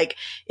now. Like,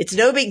 it's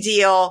no big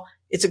deal.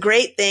 It's a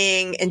great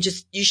thing, and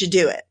just, you should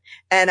do it.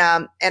 And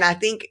I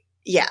think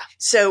Yeah.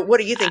 So what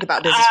do you think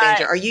about Business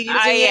Manager? Are you using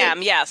it? I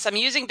am. Yes. I'm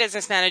using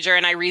Business Manager,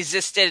 and I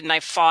resisted and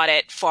I fought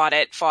it.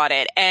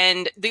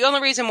 And the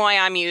only reason why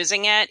I'm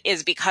using it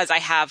is because I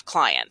have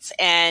clients,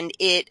 and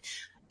it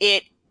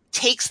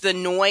takes the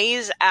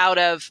noise out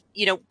of,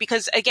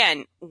 because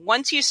again,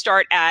 once you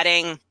start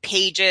adding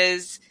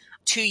pages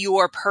to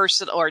your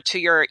personal or to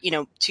your,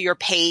 to your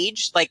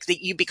page, like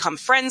that you become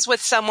friends with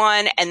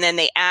someone and then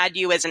they add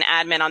you as an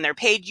admin on their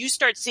page, you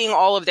start seeing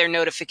all of their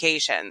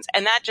notifications,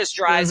 and that just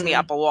drives me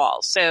up a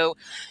wall. So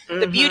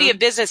the beauty of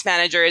Business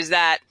Manager is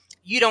that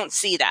you don't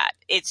see that.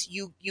 It's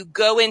you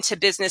go into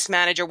Business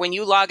Manager. When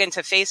you log into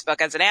Facebook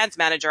as an ads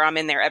manager, I'm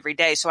in there every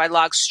day. So I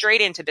log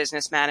straight into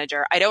Business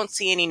Manager. I don't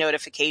see any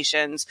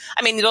notifications.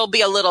 I mean, there'll be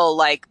a little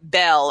like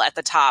bell at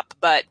the top,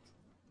 but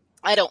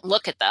I don't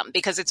look at them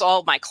because it's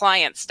all my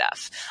client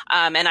stuff.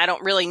 And I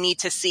don't really need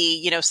to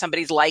see,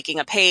 somebody's liking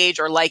a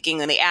page or liking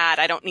the ad.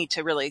 I don't need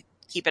to really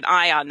keep an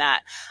eye on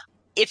that.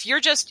 If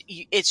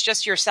it's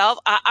just yourself.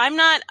 I'm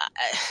not,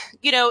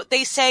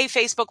 they say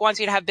Facebook wants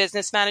you to have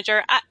Business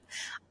Manager.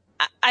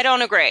 I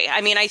don't agree.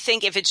 I mean, I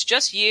think if it's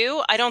just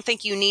you, I don't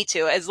think you need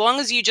to. As long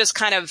as you just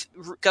kind of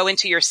go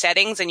into your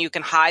settings and you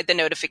can hide the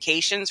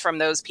notifications from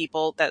those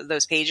people,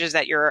 those pages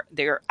that you're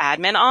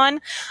admin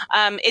on,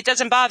 it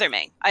doesn't bother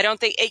me. I don't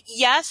think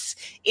yes,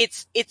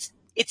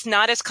 it's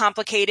not as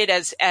complicated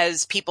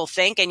as people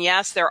think. And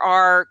yes,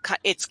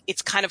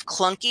 it's kind of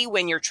clunky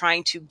when you're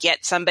trying to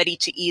get somebody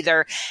to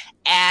either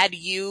add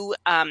you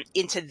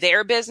into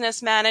their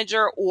Business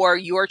Manager or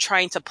you're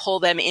trying to pull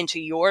them into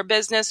your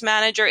Business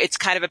Manager. It's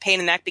kind of a pain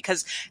in the neck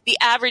because the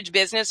average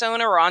business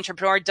owner or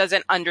entrepreneur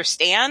doesn't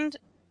understand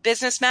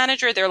Business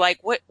Manager. They're like,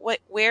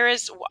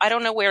 I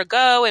don't know where to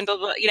go, and blah,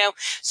 blah,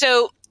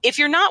 so if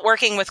you're not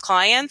working with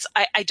clients,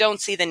 I don't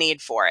see the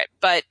need for it,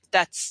 but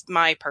that's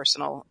my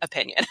personal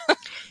opinion.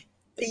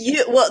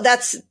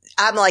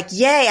 I'm like,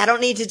 yay, I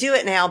don't need to do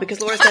it now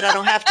because Laura said I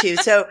don't have to.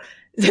 So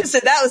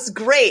that was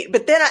great.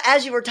 But then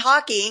as you were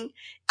talking,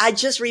 I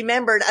just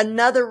remembered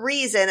another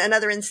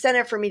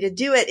incentive for me to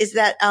do it is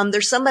that,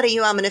 there's somebody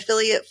who I'm an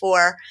affiliate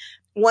for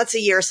once a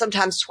year,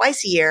 sometimes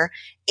twice a year.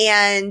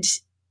 And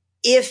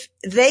if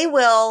they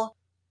will,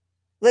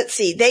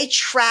 they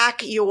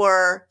track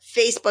your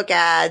Facebook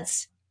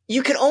ads.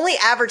 You can only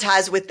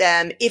advertise with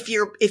them if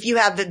you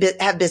have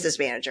Business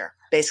Manager,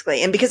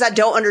 basically. And because I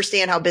don't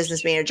understand how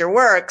Business Manager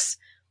works,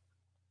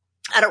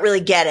 I don't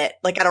really get it.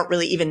 Like, I don't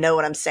really even know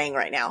what I'm saying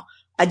right now.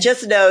 I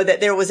just know that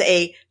there was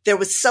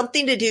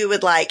something to do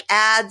with like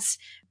ads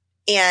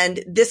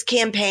and this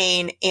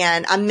campaign,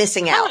 and I'm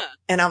missing out.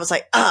 And I was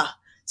like,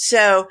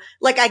 so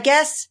like, I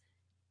guess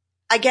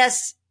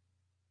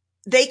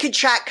they could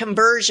track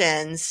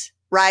conversions,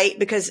 right?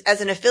 Because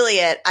as an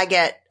affiliate, I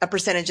get a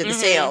percentage of the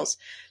sales.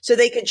 So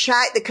they could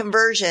track the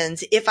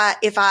conversions if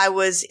I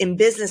was in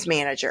Business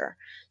Manager.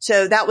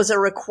 So that was a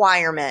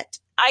requirement.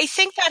 I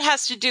think that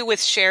has to do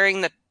with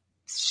sharing their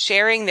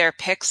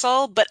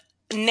pixel, but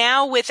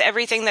now with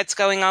everything that's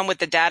going on with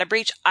the data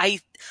breach, I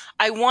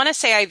want to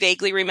say I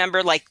vaguely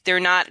remember like they're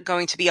not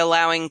going to be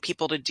allowing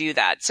people to do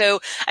that.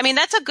 So, I mean,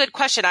 that's a good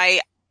question.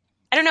 I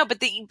don't know,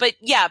 but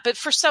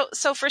for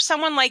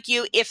someone like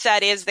you, if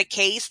that is the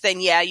case,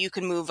 then yeah, you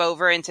can move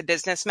over into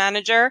Business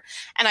Manager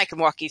and I can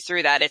walk you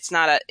through that.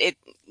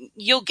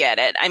 You'll get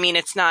it. I mean,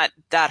 it's not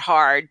that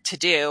hard to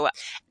do.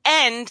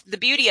 And the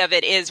beauty of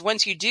it is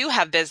once you do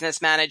have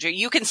Business Manager,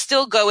 you can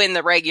still go in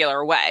the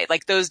regular way.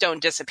 Like those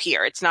don't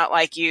disappear. It's not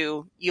like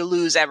you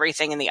lose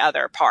everything in the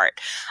other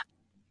part.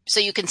 So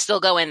you can still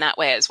go in that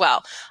way as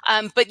well.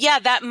 But yeah,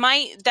 that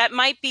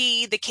might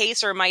be the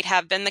case or might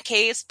have been the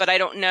case, but I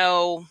don't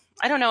know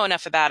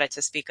enough about it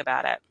to speak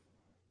about it.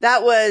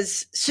 That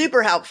was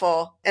super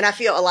helpful. And I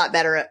feel a lot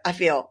better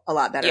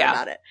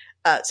about it.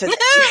 So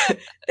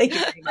thank you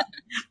very much.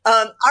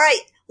 All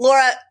right,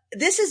 Laura,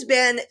 this has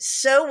been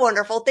so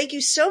wonderful. Thank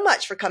you so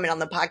much for coming on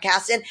the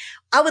podcast. And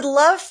I would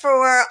love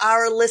for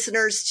our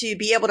listeners to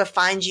be able to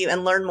find you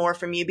and learn more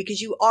from you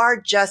because you are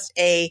just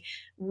a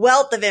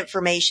wealth of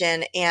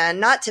information and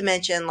not to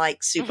mention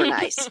like super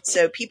nice.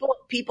 So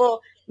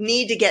people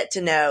need to get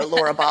to know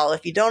Laura Ball.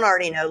 If you don't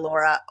already know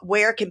Laura,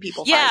 where can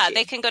people find you? Yeah,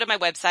 they can go to my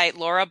website,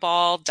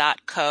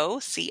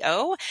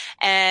 lauraball.co,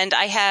 and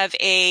I have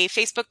a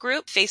Facebook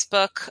group,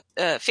 Facebook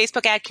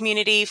ad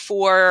community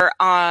for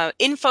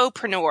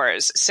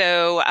infopreneurs.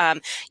 So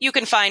you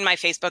can find my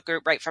Facebook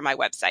group right from my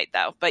website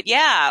though. But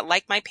yeah,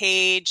 like my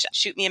page,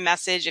 shoot me a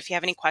message. If you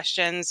have any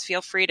questions,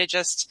 feel free to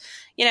just,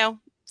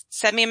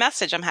 send me a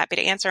message. I'm happy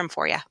to answer them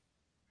for you.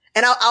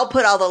 And I'll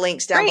put all the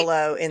links down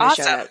below in the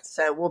show notes.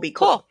 So we'll be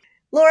cool.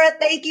 Laura,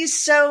 thank you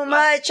so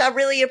much. I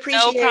really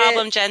appreciate it. No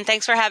problem, Jen.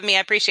 Thanks for having me. I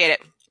appreciate it.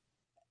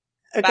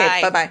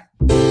 Okay, bye-bye.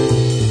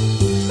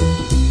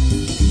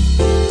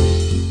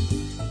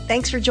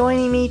 Thanks for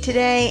joining me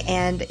today.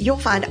 And you'll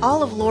find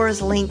all of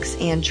Laura's links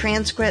and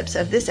transcripts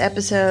of this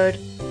episode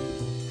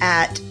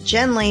at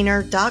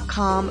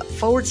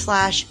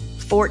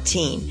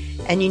jenlehner.com/14.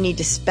 And you need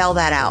to spell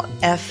that out.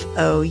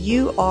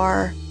 FOURTEEN.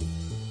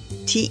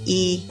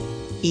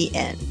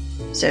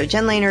 So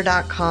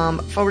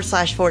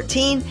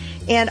jenlehner.com/14.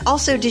 And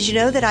also, did you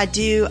know that I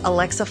do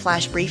Alexa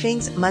Flash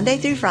Briefings Monday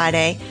through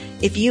Friday?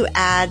 If you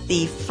add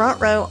the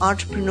Front Row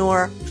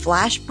Entrepreneur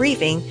Flash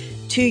Briefing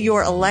to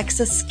your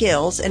Alexa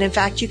skills, and in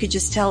fact, you could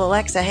just tell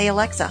Alexa, hey,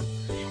 Alexa,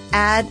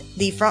 add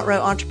the Front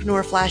Row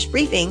Entrepreneur Flash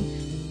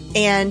Briefing,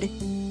 and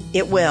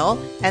it will.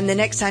 And the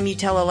next time you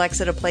tell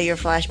Alexa to play your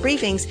Flash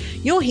Briefings,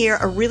 you'll hear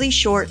a really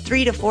short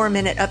 3 to 4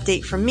 minute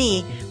update from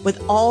me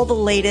with all the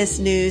latest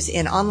news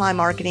in online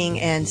marketing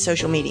and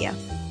social media.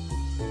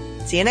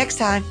 See you next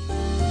time.